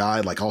after she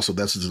died, like also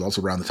that's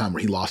also around the time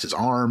where he lost his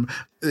arm.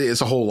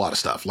 It's a whole lot of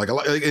stuff. Like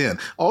again,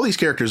 all these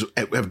characters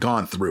have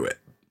gone through it.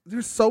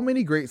 There's so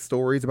many great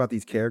stories about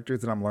these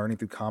characters that I'm learning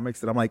through comics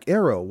that I'm like,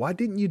 Arrow, why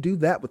didn't you do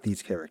that with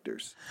these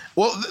characters?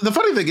 Well, the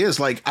funny thing is,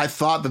 like, I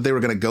thought that they were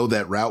going to go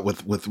that route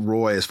with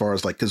Roy as far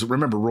as like, because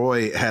remember,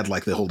 Roy had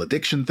like the whole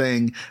addiction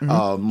thing,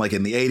 like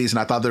in the 80s. And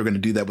I thought they were going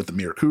to do that with the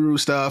Mirakuru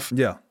stuff.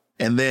 Yeah.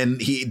 And then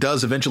he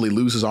does eventually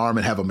lose his arm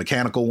and have a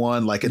mechanical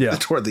one, like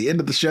toward the end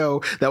of the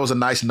show. That was a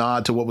nice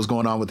nod to what was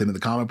going on with him in the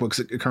comic books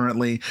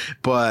currently.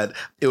 But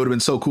it would have been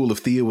so cool if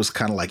Thea was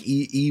kind of like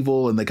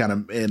evil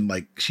and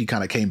like she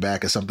kind of came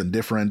back as something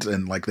different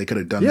and like they could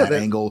have done that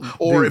angle.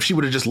 Or if she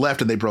would have just left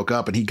and they broke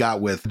up and he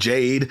got with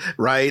Jade,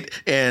 right?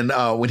 And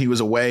when he was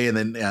away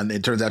and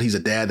it turns out he's a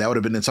dad, that would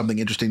have been something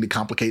interesting to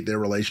complicate their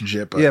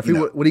relationship. Yeah,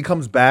 when he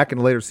comes back in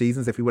later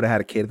seasons, if he would have had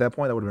a kid at that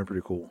point, that would have been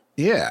pretty cool.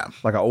 Yeah.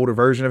 Like an older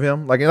version of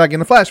him. Like in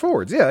the flash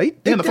forwards. Yeah.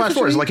 In the flash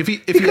forwards. Like if he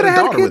could have had a a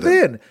daughter kid with him.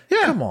 then.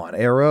 Yeah. Come on,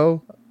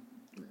 Arrow.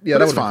 Yeah, but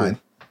that's fine.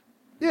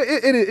 Cool. Yeah,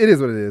 it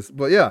is what it is.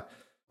 But yeah,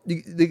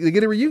 they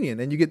get a reunion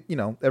and you get,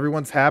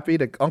 everyone's happy.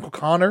 Uncle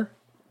Connor,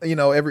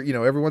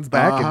 everyone's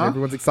back and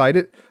everyone's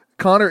excited.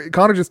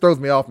 Connor just throws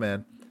me off,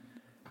 man.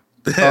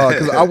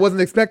 Because I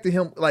wasn't expecting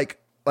him like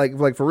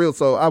for real.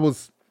 So I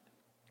was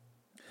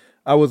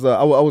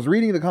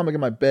reading the comic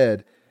in my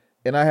bed.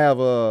 And I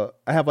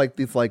have like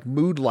these like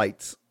mood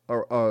lights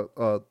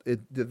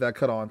that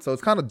cut on, so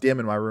it's kind of dim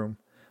in my room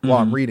while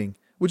I'm reading,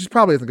 which is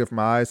probably isn't good for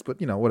my eyes, but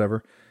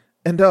whatever.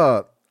 And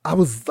I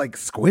was like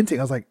squinting.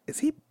 I was like, "Is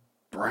he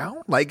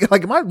brown? Like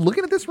am I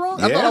looking at this wrong?"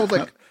 Yeah. I thought I was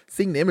like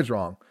seeing the image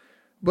wrong.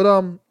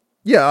 But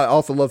yeah, I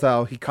also love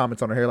how he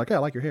comments on her hair, like, "Yeah, I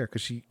like your hair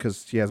because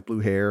she has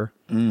blue hair."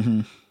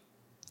 Mm-hmm.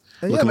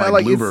 And looking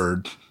like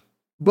Bluebird.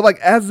 But like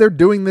as they're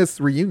doing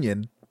this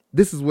reunion,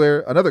 this is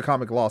where another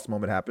comic loss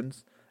moment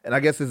happens. And I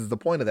guess this is the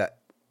point of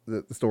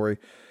the story.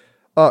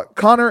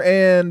 Connor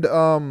and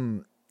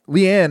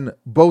Leanne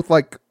both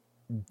like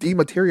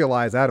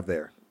dematerialize out of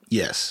there.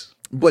 Yes.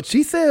 But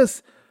she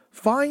says,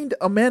 find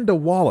Amanda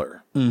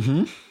Waller.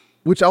 Mm-hmm.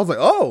 Which I was like,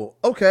 oh,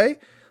 okay.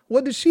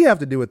 What does she have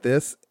to do with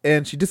this?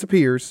 And she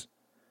disappears.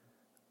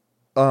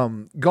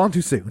 Gone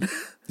too soon.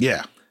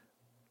 Yeah.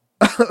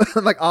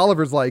 Like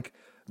Oliver's like,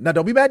 now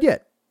don't be mad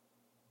yet.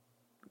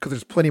 Because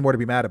there's plenty more to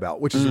be mad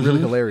about, which is really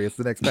hilarious.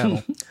 The next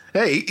panel.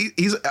 Hey,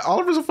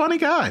 Oliver's a funny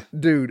guy,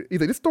 dude. He's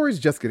like, this story's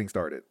just getting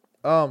started.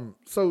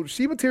 So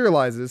she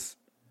materializes,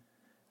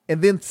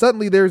 and then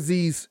suddenly there's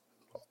these.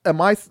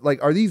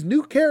 Are these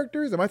new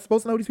characters? Am I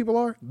supposed to know who these people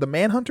are? The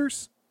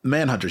Manhunters.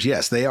 Manhunters,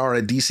 yes, they are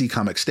a DC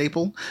comic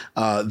staple.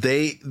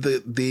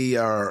 They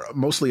are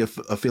mostly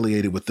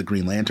affiliated with the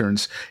Green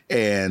Lanterns.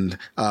 And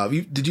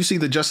did you see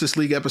the Justice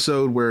League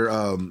episode where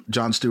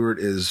Jon Stewart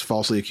is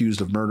falsely accused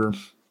of murder?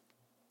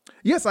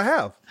 Yes, I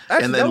have.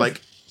 Actually, and then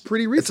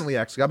pretty recently,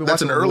 actually. I've been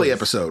that's watching an early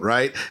episode,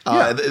 right?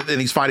 Yeah. And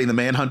he's fighting the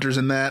Manhunters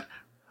in that.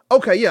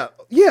 Okay, yeah,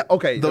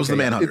 okay. Those are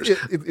the Manhunters.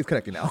 It's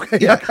connecting now. Okay,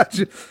 yeah, I got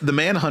you. The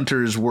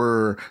Manhunters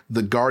were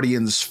the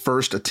Guardians'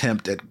 first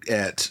attempt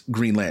at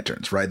Green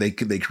Lanterns, right? They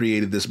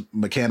created this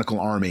mechanical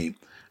army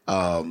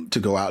to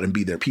go out and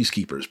be their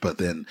peacekeepers, but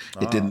then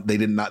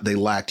they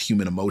lacked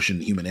human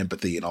emotion, human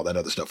empathy, and all that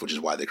other stuff, which is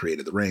why they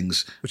created the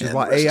rings. Which is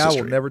why AI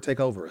will never take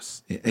over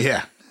us.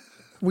 Yeah.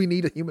 We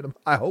need a human.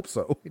 I hope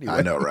so. Anyway.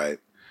 I know, right?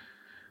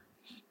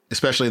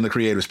 Especially in the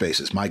creative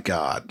spaces. My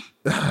God.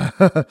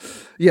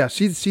 Yeah,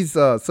 she's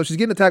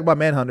getting attacked by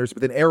manhunters,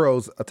 but then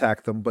arrows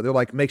attack them, but they're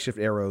like makeshift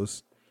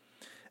arrows.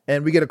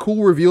 And we get a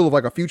cool reveal of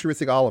like a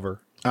futuristic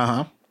Oliver.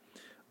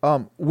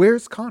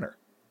 Where's Connor?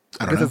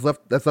 I guess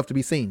that's left to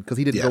be seen because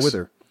he didn't go with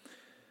her.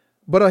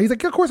 But he's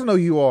like, of course I know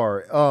who you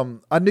are.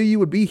 I knew you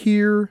would be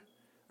here.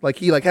 Like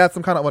he like had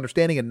some kind of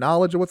understanding and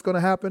knowledge of what's going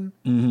to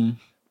happen,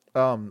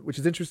 which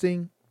is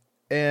interesting.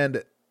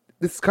 And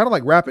this is kind of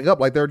like wrapping up.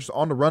 Like they're just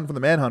on the run from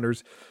the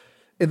manhunters.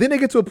 And then they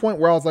get to a point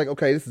where I was like,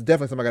 okay, this is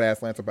definitely something I got to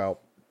ask Lance about.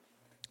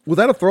 Was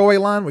that a throwaway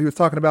line where he was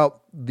talking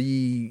about the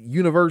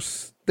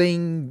universe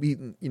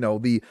thing?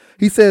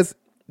 He says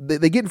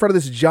they get in front of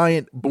this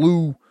giant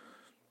blue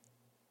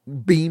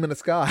beam in the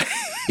sky.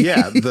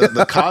 Yeah,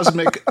 the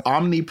cosmic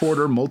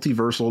omniporter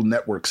multiversal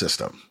network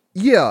system.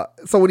 Yeah.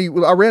 So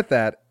when I read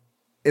that,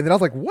 and then I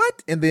was like,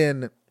 what? And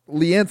then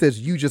Leanne says,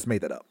 you just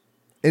made that up.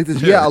 And it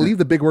says, yeah, I'll leave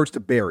the big words to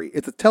Barry.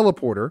 It's a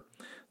teleporter.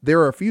 There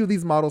are a few of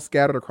these models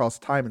scattered across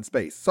time and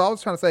space. So I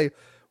was trying to say,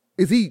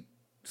 is he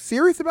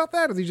serious about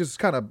that? Or is he just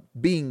kind of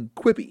being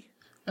quippy?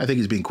 I think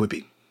he's being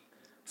quippy.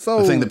 So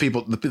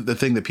the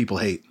thing that people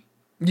hate.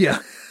 Yeah.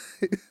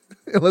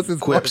 Unless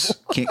it's quips.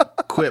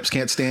 Quips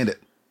can't stand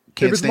it.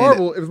 Can't if it's stand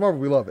Marvel, it. If it's Marvel,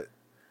 we love it.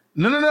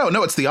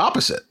 No. It's the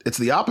opposite. It's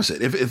the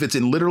opposite. If it's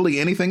in literally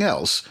anything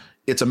else,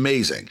 it's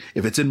amazing.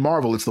 If it's in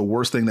Marvel, it's the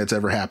worst thing that's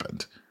ever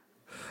happened.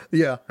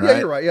 Yeah. Right? Yeah,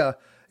 you're right. Yeah.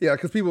 Yeah.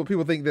 Because people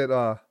think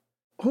that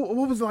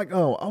what was it like?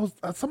 Oh,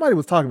 somebody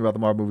was talking about the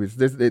Marvel movies.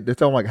 They're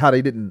telling like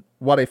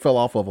why they fell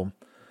off of them.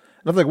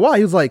 And I was like, why?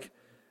 He was like,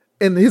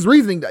 and his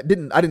reasoning I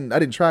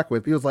didn't track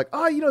with. He was like,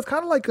 it's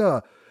kind of like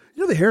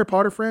the Harry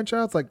Potter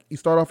franchise. Like you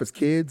start off as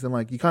kids and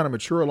like you kind of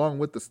mature along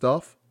with the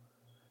stuff.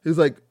 He was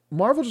like,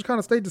 Marvel just kind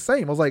of stayed the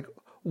same. I was like,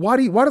 why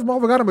does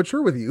Marvel gotta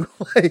mature with you?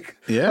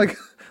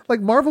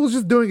 Like Marvel is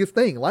just doing its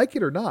thing, like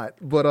it or not.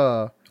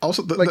 But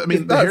also, the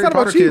Harry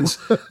Potter kids,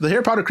 the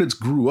Harry Potter kids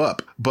grew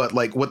up, but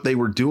like what they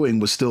were doing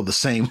was still the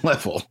same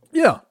level.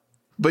 Yeah.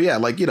 But yeah,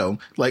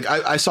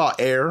 I saw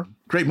Air,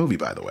 great movie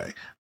by the way.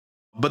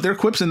 But there are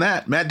quips in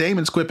that. Matt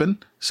Damon's quipping.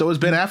 So is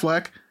Ben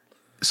Affleck.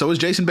 So is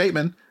Jason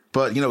Bateman.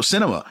 But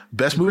cinema,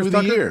 best movie of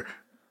the year.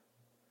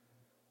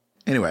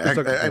 Anyway,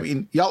 I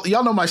mean,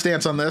 y'all know my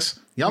stance on this.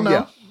 Y'all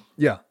know.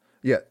 Yeah.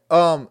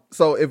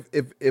 So if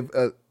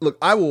look,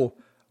 I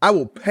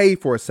will pay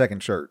for a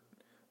second shirt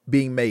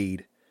being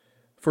made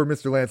for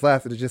Mr. Lance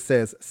Lasser that just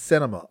says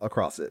cinema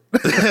across it.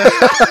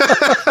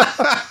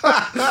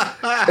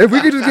 If we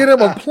could just get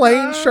him a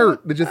plain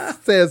shirt that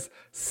just says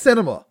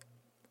cinema,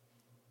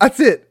 that's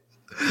it.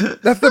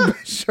 That's the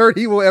best shirt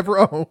he will ever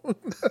own.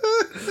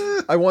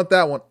 I want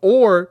that one.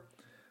 Or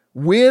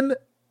when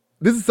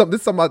this is something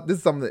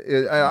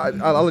that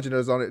I'll let you know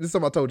this on it. This is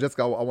something I told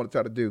Jessica I want to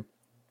try to do.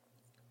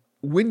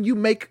 When you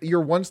make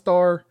your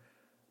 1-star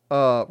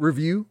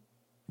review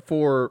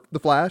for The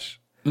Flash,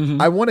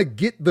 I want to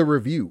get the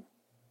review.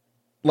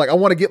 Like I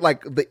want to get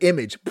like the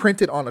image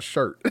printed on a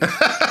shirt.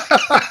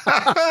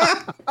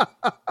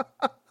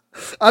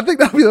 I think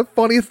that'd be the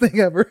funniest thing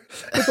ever.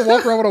 Just to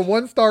walk around with a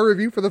 1-star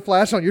review for The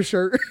Flash on your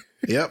shirt.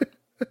 Yep.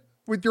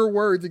 With your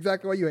words,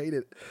 exactly why you hate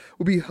it.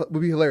 Would be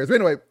hilarious.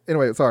 But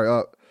anyway,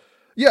 sorry.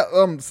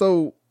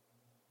 So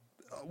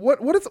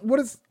what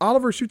is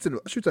Oliver shoots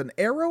an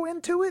arrow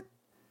into it?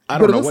 I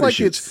don't know what he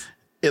shoots.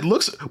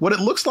 What it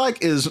looks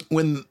like is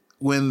when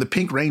the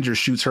Pink Ranger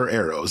shoots her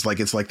arrows, like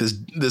it's like this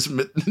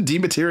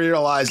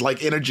dematerialized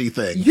like energy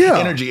thing. Yeah.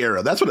 Energy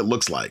arrow. That's what it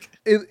looks like.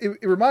 It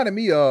reminded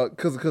me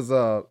because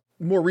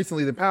more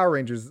recently the Power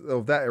Rangers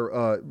of that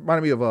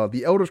reminded me of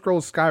the Elder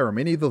Scrolls Skyrim,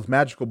 any of those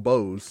magical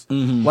bows.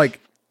 Like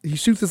he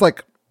shoots this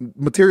like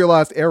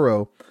materialized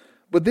arrow,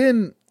 but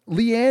then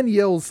Leanne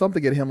yells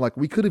something at him like,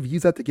 we could have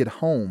used that to get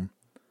home.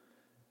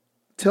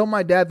 Tell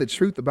my dad the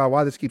truth about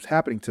why this keeps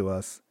happening to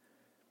us.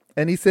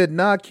 And he said,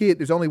 nah, kid,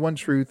 there's only one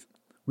truth.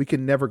 We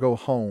can never go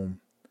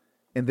home.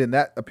 And then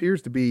that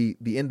appears to be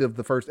the end of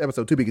the first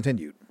episode, to be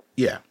continued.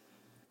 Yeah.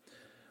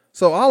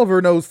 So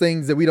Oliver knows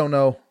things that we don't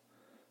know.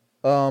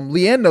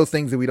 Leanne knows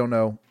things that we don't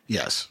know.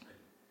 Yes.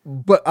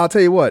 But I'll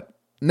tell you what,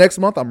 next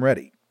month I'm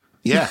ready.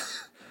 Yeah.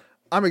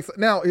 I'm excited.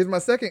 Now, here's my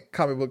second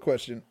comic book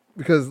question.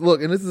 Because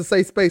look, and this is a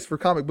safe space for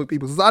comic book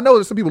people. So I know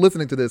there's some people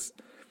listening to this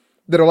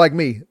that are like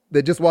me,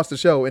 that just watch the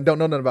show and don't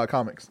know nothing about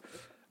comics.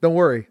 Don't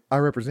worry, I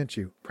represent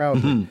you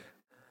proudly.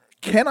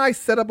 Can I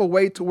set up a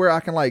way to where I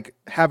can like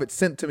have it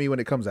sent to me when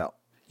it comes out?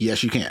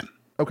 Yes, you can.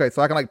 Okay,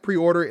 so I can like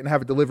pre-order it and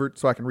have it delivered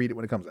so I can read it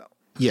when it comes out.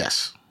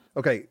 Yes.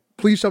 Okay,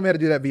 please show me how to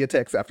do that via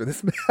text after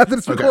this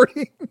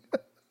recording.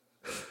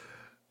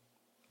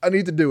 I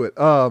need to do it.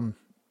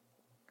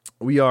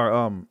 We are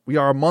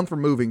a month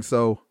from moving,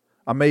 so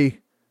I may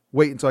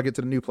wait until I get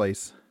to the new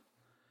place.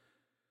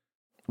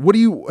 How do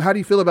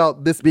you feel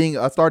about this being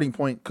a starting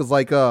point? Because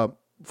like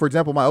for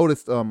example, my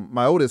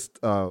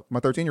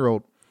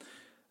 13-year-old,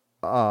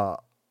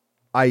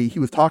 he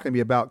was talking to me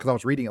about, because I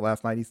was reading it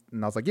last night,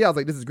 and I was like,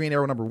 this is Green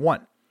Arrow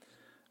 #1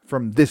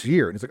 from this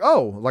year. And he's like,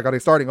 oh, like, are they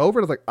starting over?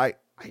 And I was like,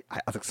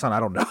 I was like, son, I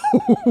don't know.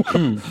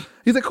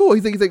 He's like, cool.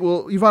 He's like,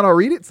 well, you found out,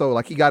 read it. So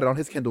like, he got it on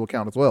his Kindle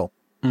account as well.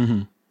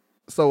 Mm-hmm.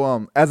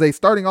 So as a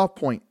starting off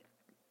point,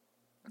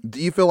 do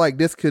you feel like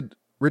this could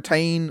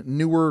retain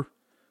newer,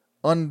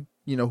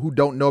 who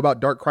don't know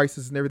about Dark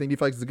Crisis and everything? Do you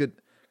feel like it's a good?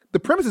 The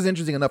premise is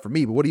interesting enough for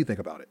me, but what do you think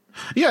about it?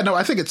 Yeah, no,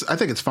 I think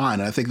it's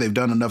fine. I think they've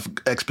done enough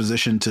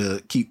exposition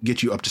to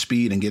get you up to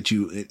speed and get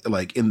you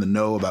like in the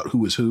know about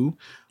who is who.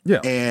 Yeah.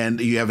 And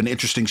you have an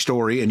interesting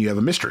story and you have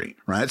a mystery,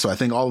 right? So I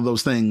think all of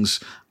those things,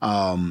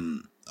 that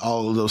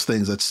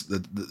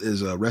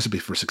is a recipe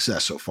for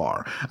success so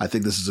far. I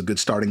think this is a good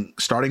starting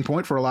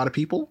point for a lot of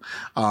people.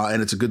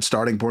 And it's a good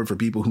starting point for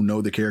people who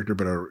know the character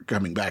but are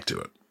coming back to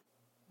it.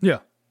 Yeah.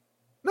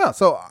 No,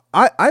 so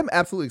I'm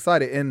absolutely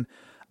excited. And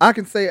I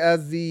can say,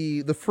 as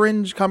the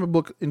fringe comic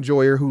book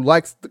enjoyer who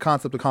likes the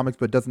concept of comics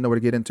but doesn't know where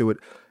to get into it,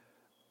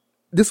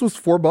 this was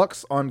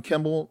 $4 on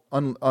Kindle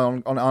on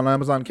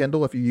Amazon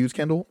Kindle if you use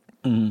Kindle.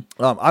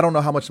 Mm-hmm. I don't know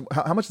how much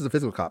is a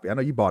physical copy. I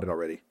know you bought it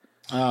already.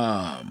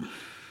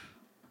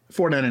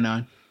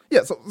 $4.99.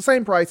 Yeah, so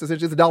same price. It's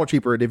just $1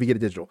 cheaper if you get it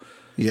digital.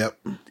 Yep,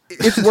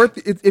 it's worth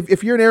it.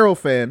 If you're an Arrow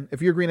fan,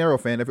 if you're a Green Arrow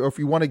fan, or if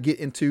you want to get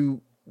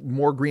into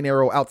more Green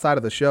Arrow outside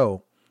of the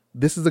show,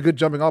 this is a good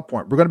jumping off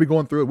point. We're going to be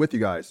going through it with you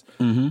guys.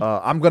 Mm-hmm.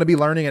 I'm going to be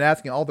learning and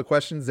asking all the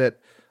questions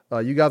that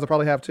you guys will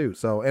probably have too.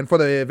 So, and for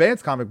the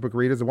advanced comic book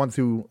readers, the ones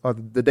who are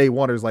the day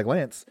oneers like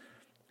Lance,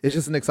 it's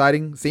just an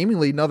exciting,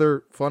 seemingly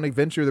another fun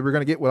adventure that we're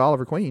going to get with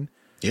Oliver Queen.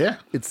 Yeah,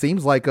 it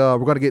seems like we're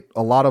going to get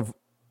a lot of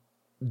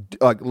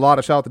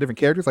shout out to different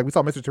characters. Like we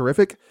saw Mr.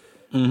 Terrific.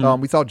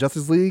 Mm-hmm. We saw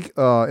Justice League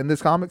in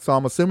this comic, so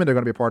I'm assuming they're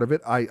going to be a part of it.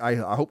 I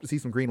hope to see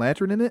some Green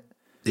Lantern in it.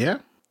 Yeah.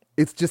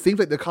 It just seems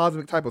like the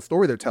cosmic type of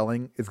story they're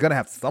telling is going to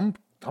have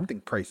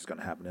something crazy is going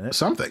to happen in it.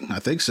 Something, I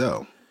think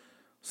so.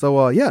 So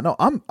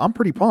I'm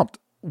pretty pumped.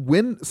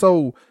 Release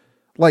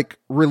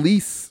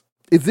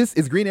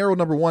is Green Arrow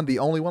 #1 the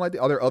only one?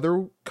 Are there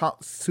other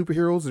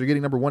superheroes that are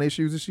getting #1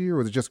 issues this year,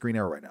 or is it just Green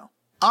Arrow right now?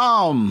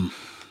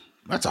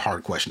 That's a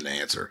hard question to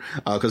answer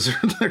because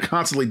they're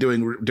constantly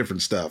doing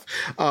different stuff.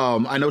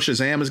 I know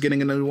Shazam is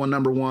getting a new one,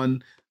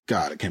 #1.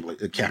 God, I can't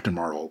believe Captain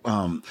Marvel.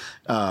 I'm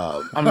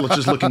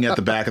just looking at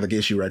the back of the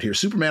issue right here.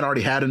 Superman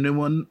already had a new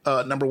one,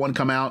 #1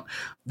 come out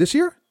this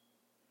year.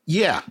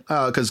 Yeah,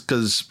 because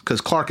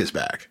Clark is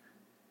back.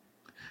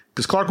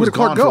 Because Clark was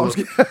gone.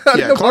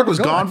 Clark was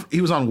gone.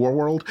 He was on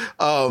Warworld.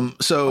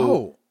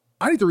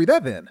 I need to read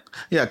that then.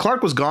 Yeah,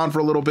 Clark was gone for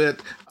a little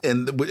bit,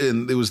 and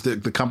it was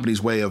the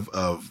company's way of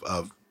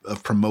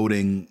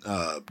promoting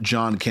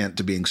John Kent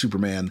to being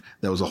Superman.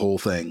 That was a whole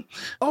thing.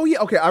 Oh yeah,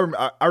 okay. I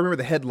remember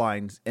the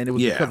headlines, and it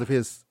was because of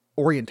his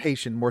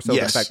orientation more so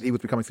than the fact that he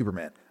was becoming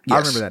Superman. Yes. I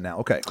remember that now.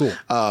 Okay, cool.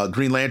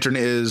 Green Lantern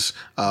is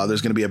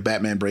there's going to be a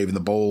Batman Brave and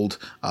the Bold.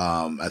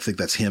 I think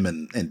that's him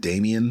and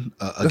Damian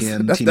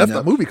again. That's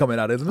the movie coming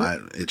out, isn't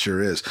it? It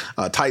sure is.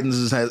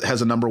 Titans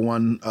has a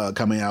 #1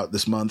 coming out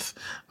this month.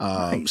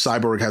 Nice.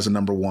 Cyborg has a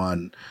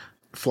 #1.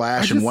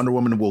 Flash and Wonder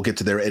Woman will get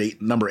to their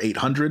number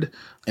 800,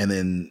 and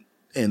then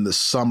in the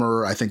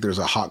summer, I think there's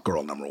a Hawk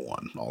Girl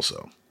 #1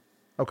 also.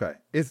 Okay,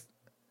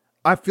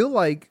 I feel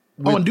like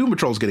and Doom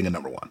Patrol's getting a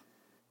 #1.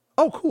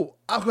 Oh, cool.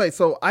 Okay,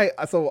 so I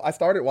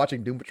started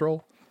watching Doom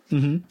Patrol,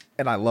 and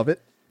I love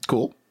it.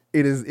 Cool.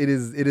 It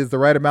is the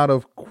right amount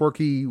of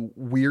quirky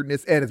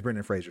weirdness, and it's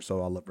Brendan Fraser,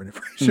 so I love Brendan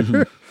Fraser.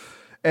 Mm-hmm.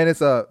 And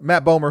it's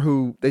Matt Bomer,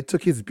 who they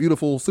took his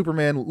beautiful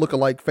Superman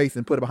look-alike face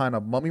and put it behind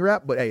a mummy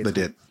wrap. But hey, they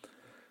did.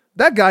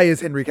 That guy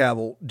is Henry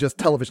Cavill, just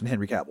television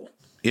Henry Cavill.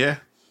 Yeah.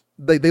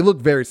 They look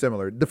very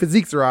similar. The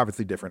physiques are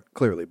obviously different,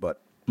 clearly,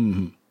 but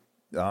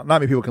not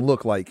many people can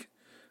look like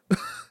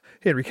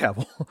Henry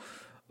Cavill.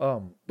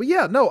 But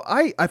yeah, no,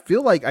 I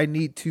feel like I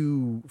need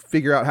to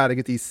figure out how to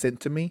get these sent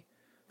to me.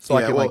 So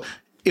I can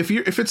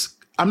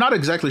I'm not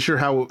exactly sure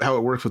how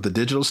it works with the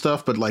digital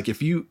stuff, but like I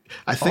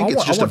think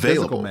it's just available,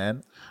 physical,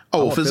 man.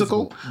 Oh,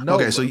 physical? No,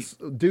 okay, so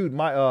dude,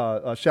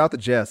 my shout out to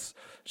Jess.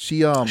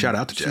 Shout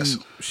out to Jess.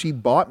 She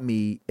bought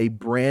me a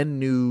brand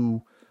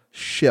new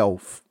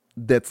shelf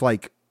that's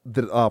like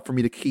for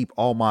me to keep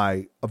all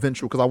my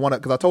eventual,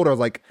 because I told her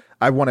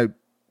I want to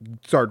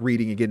start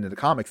reading and getting into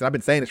comics, and I've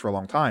been saying this for a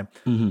long time.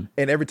 And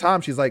every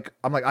time she's like,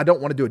 I'm like, I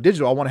don't want to do it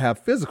digital. I want to have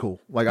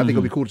physical. Like, I think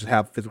it'll be cool to just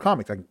have physical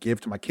comics I can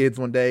give to my kids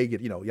one day,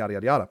 get, yada,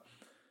 yada, yada.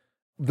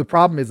 The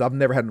problem is I've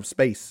never had enough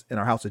space in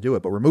our house to do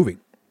it, but we're moving.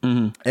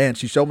 And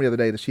she showed me the other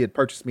day that she had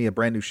purchased me a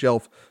brand new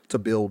shelf to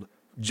build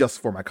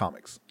just for my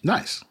comics.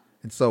 Nice.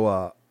 And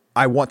so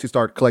I want to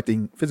start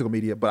collecting physical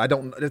media, but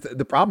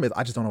the problem is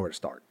I just don't know where to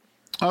start.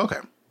 Oh, okay.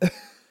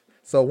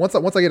 So once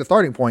I get a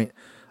starting point,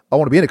 I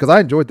want to be in it because I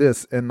enjoyed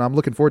this, and I'm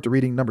looking forward to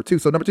reading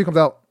 #2. So #2 comes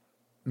out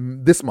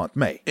this month,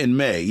 May. In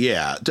May,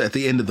 yeah, at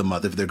the end of the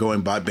month, if they're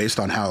going based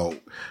on how,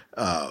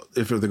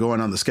 if they're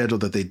going on the schedule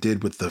that they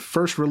did with the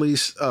first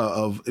release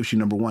of issue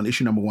 #1.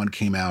 Issue #1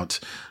 came out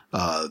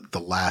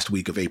the last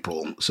week of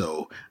April,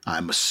 so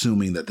I'm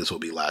assuming that this will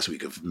be last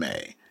week of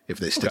May if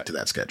they stick to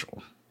that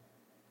schedule.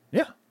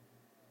 Yeah.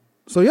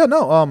 So yeah,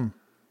 no,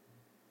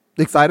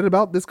 excited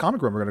about this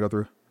comic run we're gonna go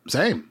through.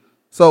 Same.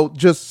 So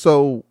just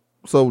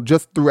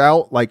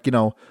throughout, like, you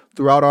know,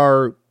 throughout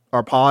our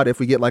pod, if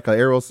we get like a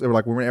Arrow, or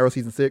like we're in Arrow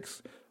season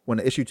 6, when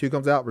the issue 2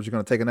 comes out, we're just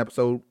gonna take an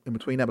episode in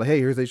between that. Like, hey,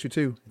 here's issue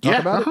 2. Talk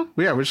about it.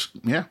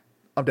 Yeah,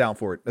 I'm down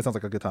for it. That sounds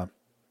like a good time.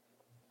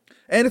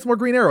 And it's more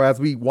Green Arrow as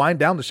we wind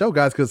down the show,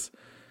 guys. Because,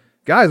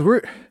 guys,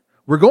 we're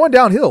going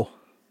downhill.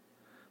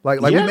 Like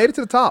we made it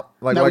to the top.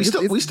 No, we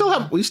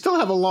still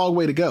have a long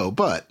way to go,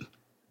 but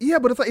yeah,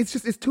 but it's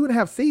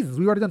 2.5 seasons.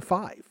 We've already done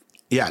 5.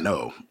 Yeah,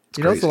 no,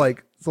 you know, so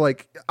like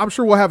I'm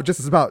sure we'll have just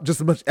as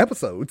much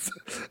episodes.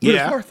 But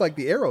yeah, as far as like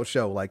the Arrow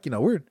show, like, you know,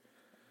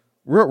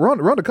 we're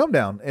on the come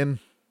down, and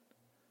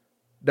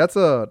that's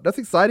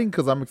exciting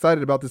because I'm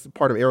excited about this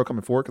part of Arrow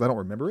coming forward because I don't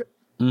remember it.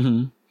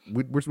 Mm-hmm.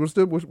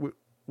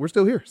 We're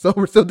still here, so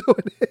we're still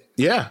doing it.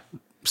 Yeah,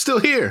 still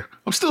here.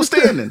 I'm still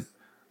standing.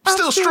 I'm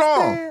still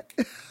strong.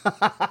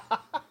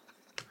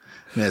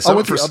 Man, I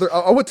went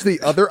to the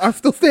other. I'm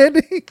still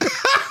standing.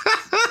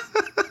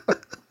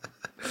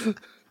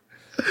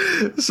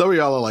 Some of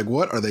y'all are like,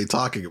 "What are they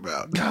talking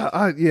about?"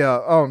 I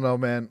don't know,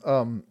 man.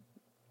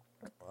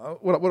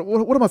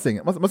 What am I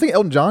singing? Am I singing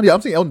Elton John? Yeah,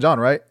 I'm singing Elton John,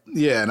 right?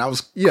 Yeah, and I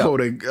was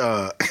quoting.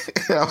 I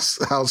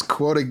was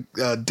quoting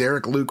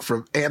Derek Luke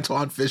from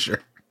Antoine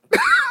Fisher.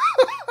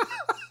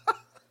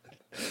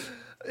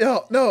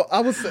 No, I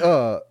would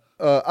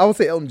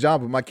say Elton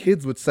John, but my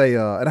kids would say,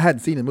 and I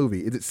hadn't seen the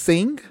movie. Is it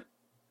Sing?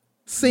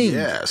 Sing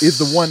is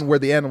the one where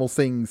the animal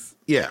sings.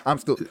 Yeah, I'm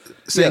still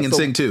Sing and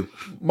Sing too.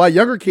 My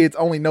younger kids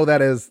only know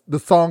that as the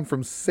song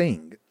from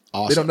Sing.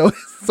 Awesome. They don't know,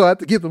 so I have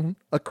to give them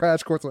a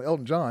crash course on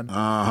Elton John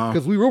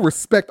because we will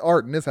respect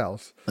art in this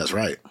house. That's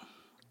right.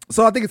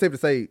 So I think it's safe to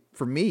say,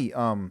 for me,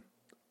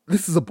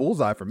 this is a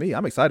bullseye for me.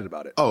 I'm excited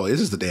about it. Oh, this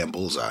is the damn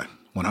bullseye,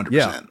 100%.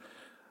 Yeah.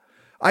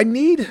 I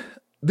need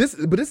this,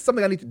 but this is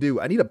something I need to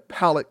do. I need a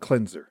palate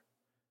cleanser.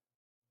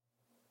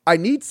 I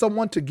need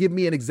someone to give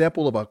me an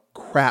example of a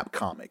crap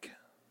comic.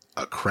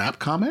 A crap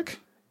comic?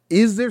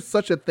 Is there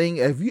such a thing?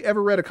 Have you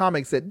ever read a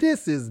comic that said,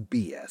 this is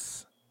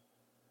BS?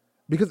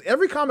 Because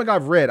every comic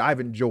I've read, I've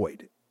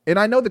enjoyed. And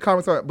I know the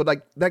comics are, but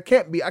like, that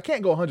can't be, I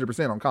can't go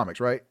 100% on comics,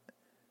 right?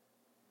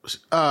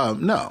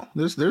 No,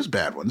 there's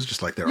bad ones,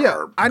 just like there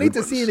are. I need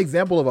to see an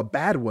example of a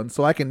bad one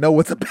so I can know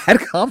what's a bad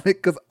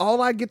comic, because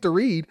all I get to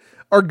read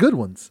are good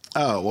ones.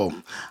 Oh, well,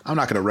 I'm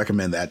not going to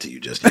recommend that to you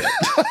just yet.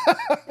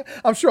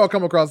 I'm sure I'll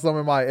come across some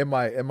in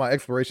my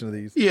exploration of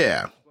these.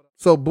 Yeah.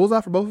 So bullseye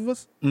for both of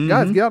us,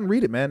 guys. Get out and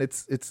read it, man.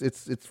 It's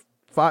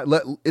fine.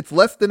 It's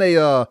less than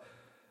a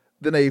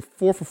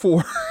 4 for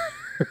 4.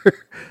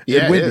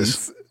 Yeah,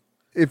 Wendy's. It is.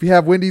 If you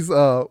have Wendy's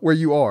where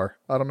you are,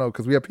 I don't know,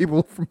 because we have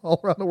people from all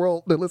around the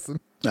world that listen.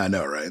 I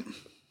know, right?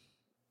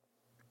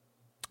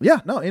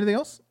 Yeah. No. Anything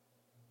else?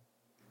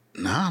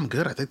 No, I'm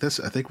good. I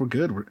think we're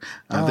good.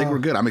 I think we're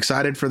good. I'm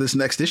excited for this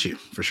next issue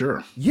for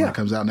sure. Yeah, when it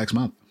comes out next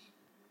month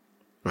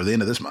or the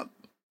end of this month.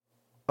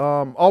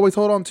 Always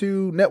hold on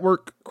to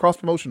network cross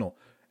promotional.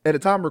 At the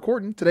time of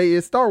recording, today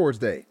is Star Wars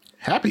Day.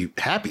 Happy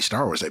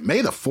Star Wars Day.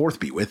 May the 4th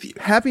be with you.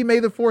 Happy May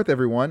the 4th,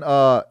 everyone.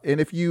 And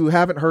if you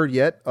haven't heard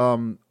yet,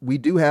 we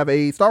do have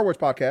a Star Wars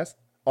podcast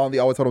on the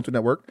Always Hold On To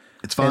Network.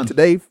 It's fun. And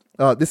today,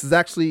 this is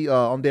actually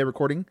on day of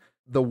recording,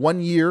 the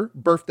 1-year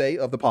birthday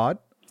of the pod.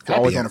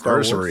 Happy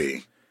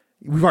anniversary.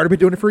 We've already been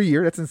doing it for a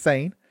year. That's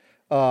insane.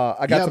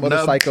 I got some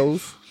other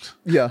psychos.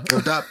 Yeah.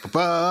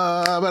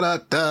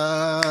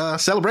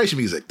 Celebration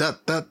music. I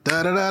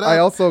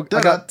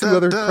got 2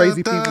 other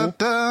crazy people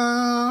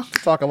to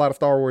talk a lot of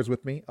Star Wars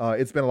with me.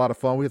 It's been a lot of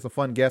fun. We had some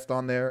fun guests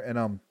on there,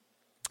 and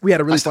we had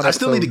a really fun episode. I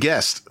still need a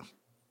guest.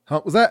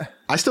 Huh? Was that?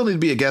 I still need to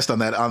be a guest on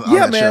that. On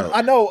yeah, that man. show.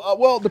 I know.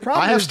 Well, the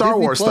problem I have is Star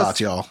Disney Wars Plus, thoughts,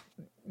 y'all.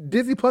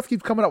 Disney Plus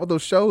keeps coming out with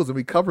those shows, and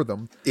we cover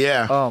them.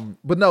 Yeah.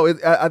 But no,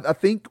 I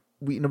think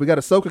we got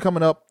Ahsoka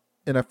coming up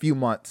in a few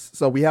months,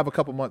 so we have a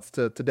couple months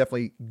to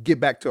definitely get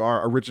back to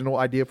our original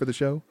idea for the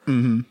show.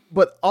 Mm-hmm.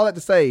 But all that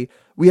to say,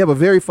 we have a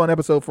very fun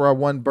episode for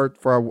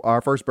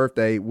our first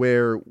birthday,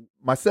 where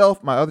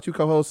myself, my other 2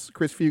 co-hosts,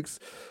 Chris Fuchs,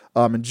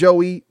 and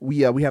Joey, we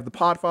have the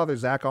Podfather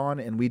Zach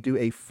on, and we do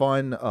a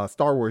fun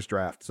Star Wars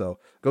draft. So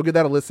go give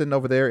that a listen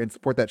over there and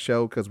support that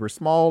show, because we're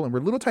small and we're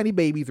little tiny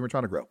babies and we're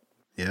trying to grow.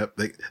 Yep,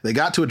 they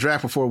got to a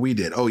draft before we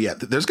did. Oh yeah,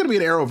 there's going to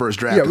be an Arrowverse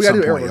draft. Yeah, we got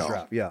to do Arrowverse Arrowverse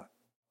draft. Yeah,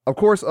 of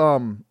course.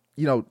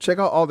 Check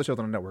out all the shows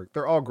on the network.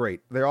 They're all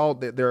great. They're all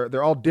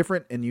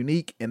different and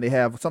unique, and they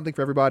have something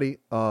for everybody.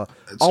 Always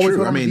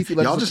true. I mean, DC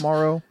Legends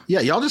tomorrow. Yeah,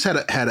 y'all just had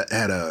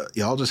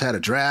a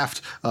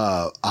draft.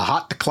 A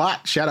Hot to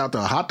Clot. Shout out to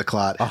a Hot to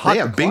Clot. They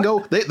have bingo.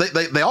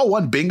 They all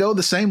won bingo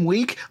the same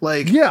week.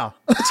 Like, yeah,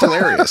 it's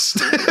hilarious.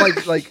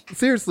 like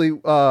seriously,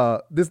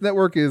 this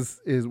network is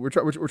we're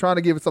trying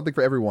to give it something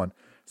for everyone.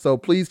 So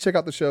please check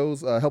out the shows.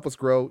 Help us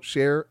grow.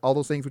 Share all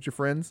those things with your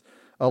friends.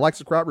 Like,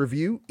 subscribe,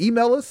 review,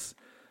 email us.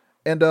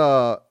 And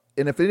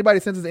if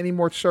anybody sends us any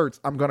more shirts,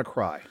 I'm gonna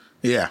cry.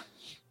 Yeah,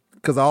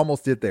 because I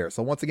almost did there.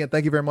 So once again,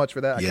 thank you very much for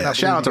that. Yeah,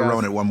 shout out to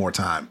Ronan one more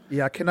time.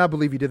 Yeah, I cannot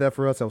believe you did that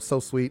for us. That was so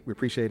sweet. We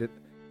appreciate it.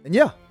 And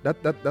yeah,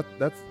 that's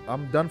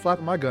I'm done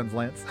flapping my guns,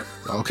 Lance.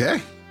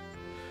 Okay.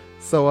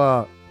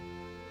 So,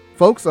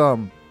 folks,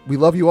 We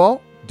love you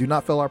all. Do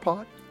not fail our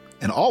pod.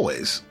 And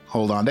always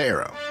hold on to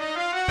Arrow.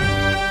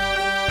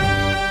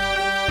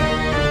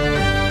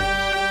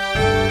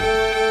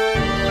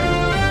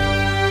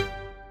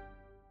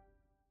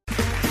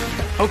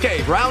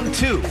 Okay, round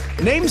 2.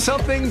 Name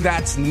something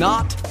that's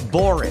not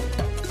boring.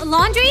 A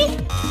laundry?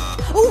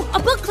 Ooh, a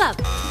book club.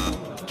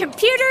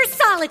 Computer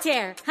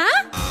solitaire,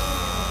 huh?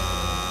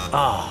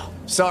 Ah,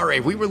 sorry,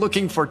 we were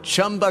looking for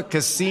Chumba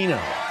Casino.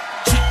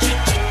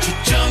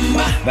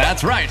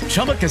 That's right,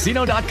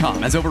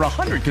 ChumbaCasino.com has over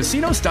 100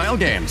 casino-style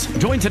games.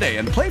 Join today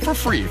and play for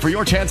free for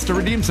your chance to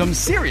redeem some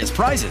serious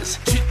prizes.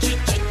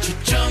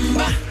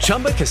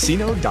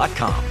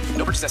 ChumbaCasino.com.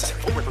 No purchase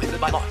necessary. Void where prohibited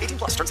by law. 18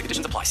 plus terms and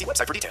conditions apply. See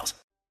website for details.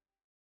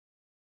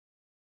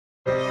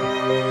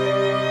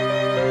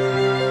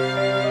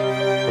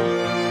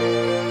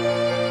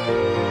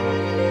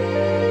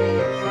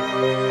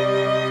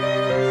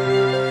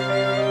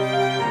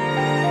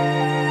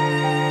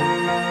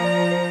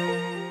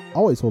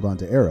 Always Hold On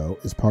to Arrow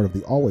is part of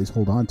the Always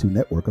Hold On to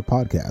network of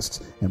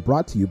podcasts and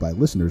brought to you by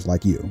listeners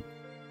like you.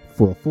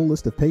 For a full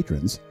list of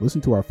patrons,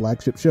 listen to our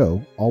flagship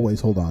show, Always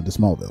Hold On to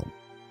Smallville.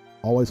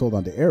 Always Hold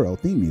On to Arrow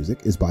theme music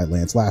is by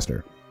Lance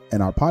Laster,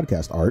 and our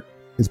podcast art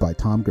is by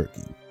Tom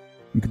Gerke.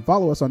 You can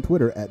follow us on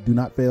Twitter at Do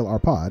Not Fail Our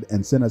Pod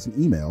and send us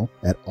an email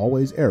at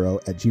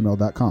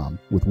alwaysarrow@gmail.com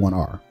with 1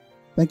 R.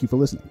 Thank you for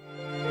listening.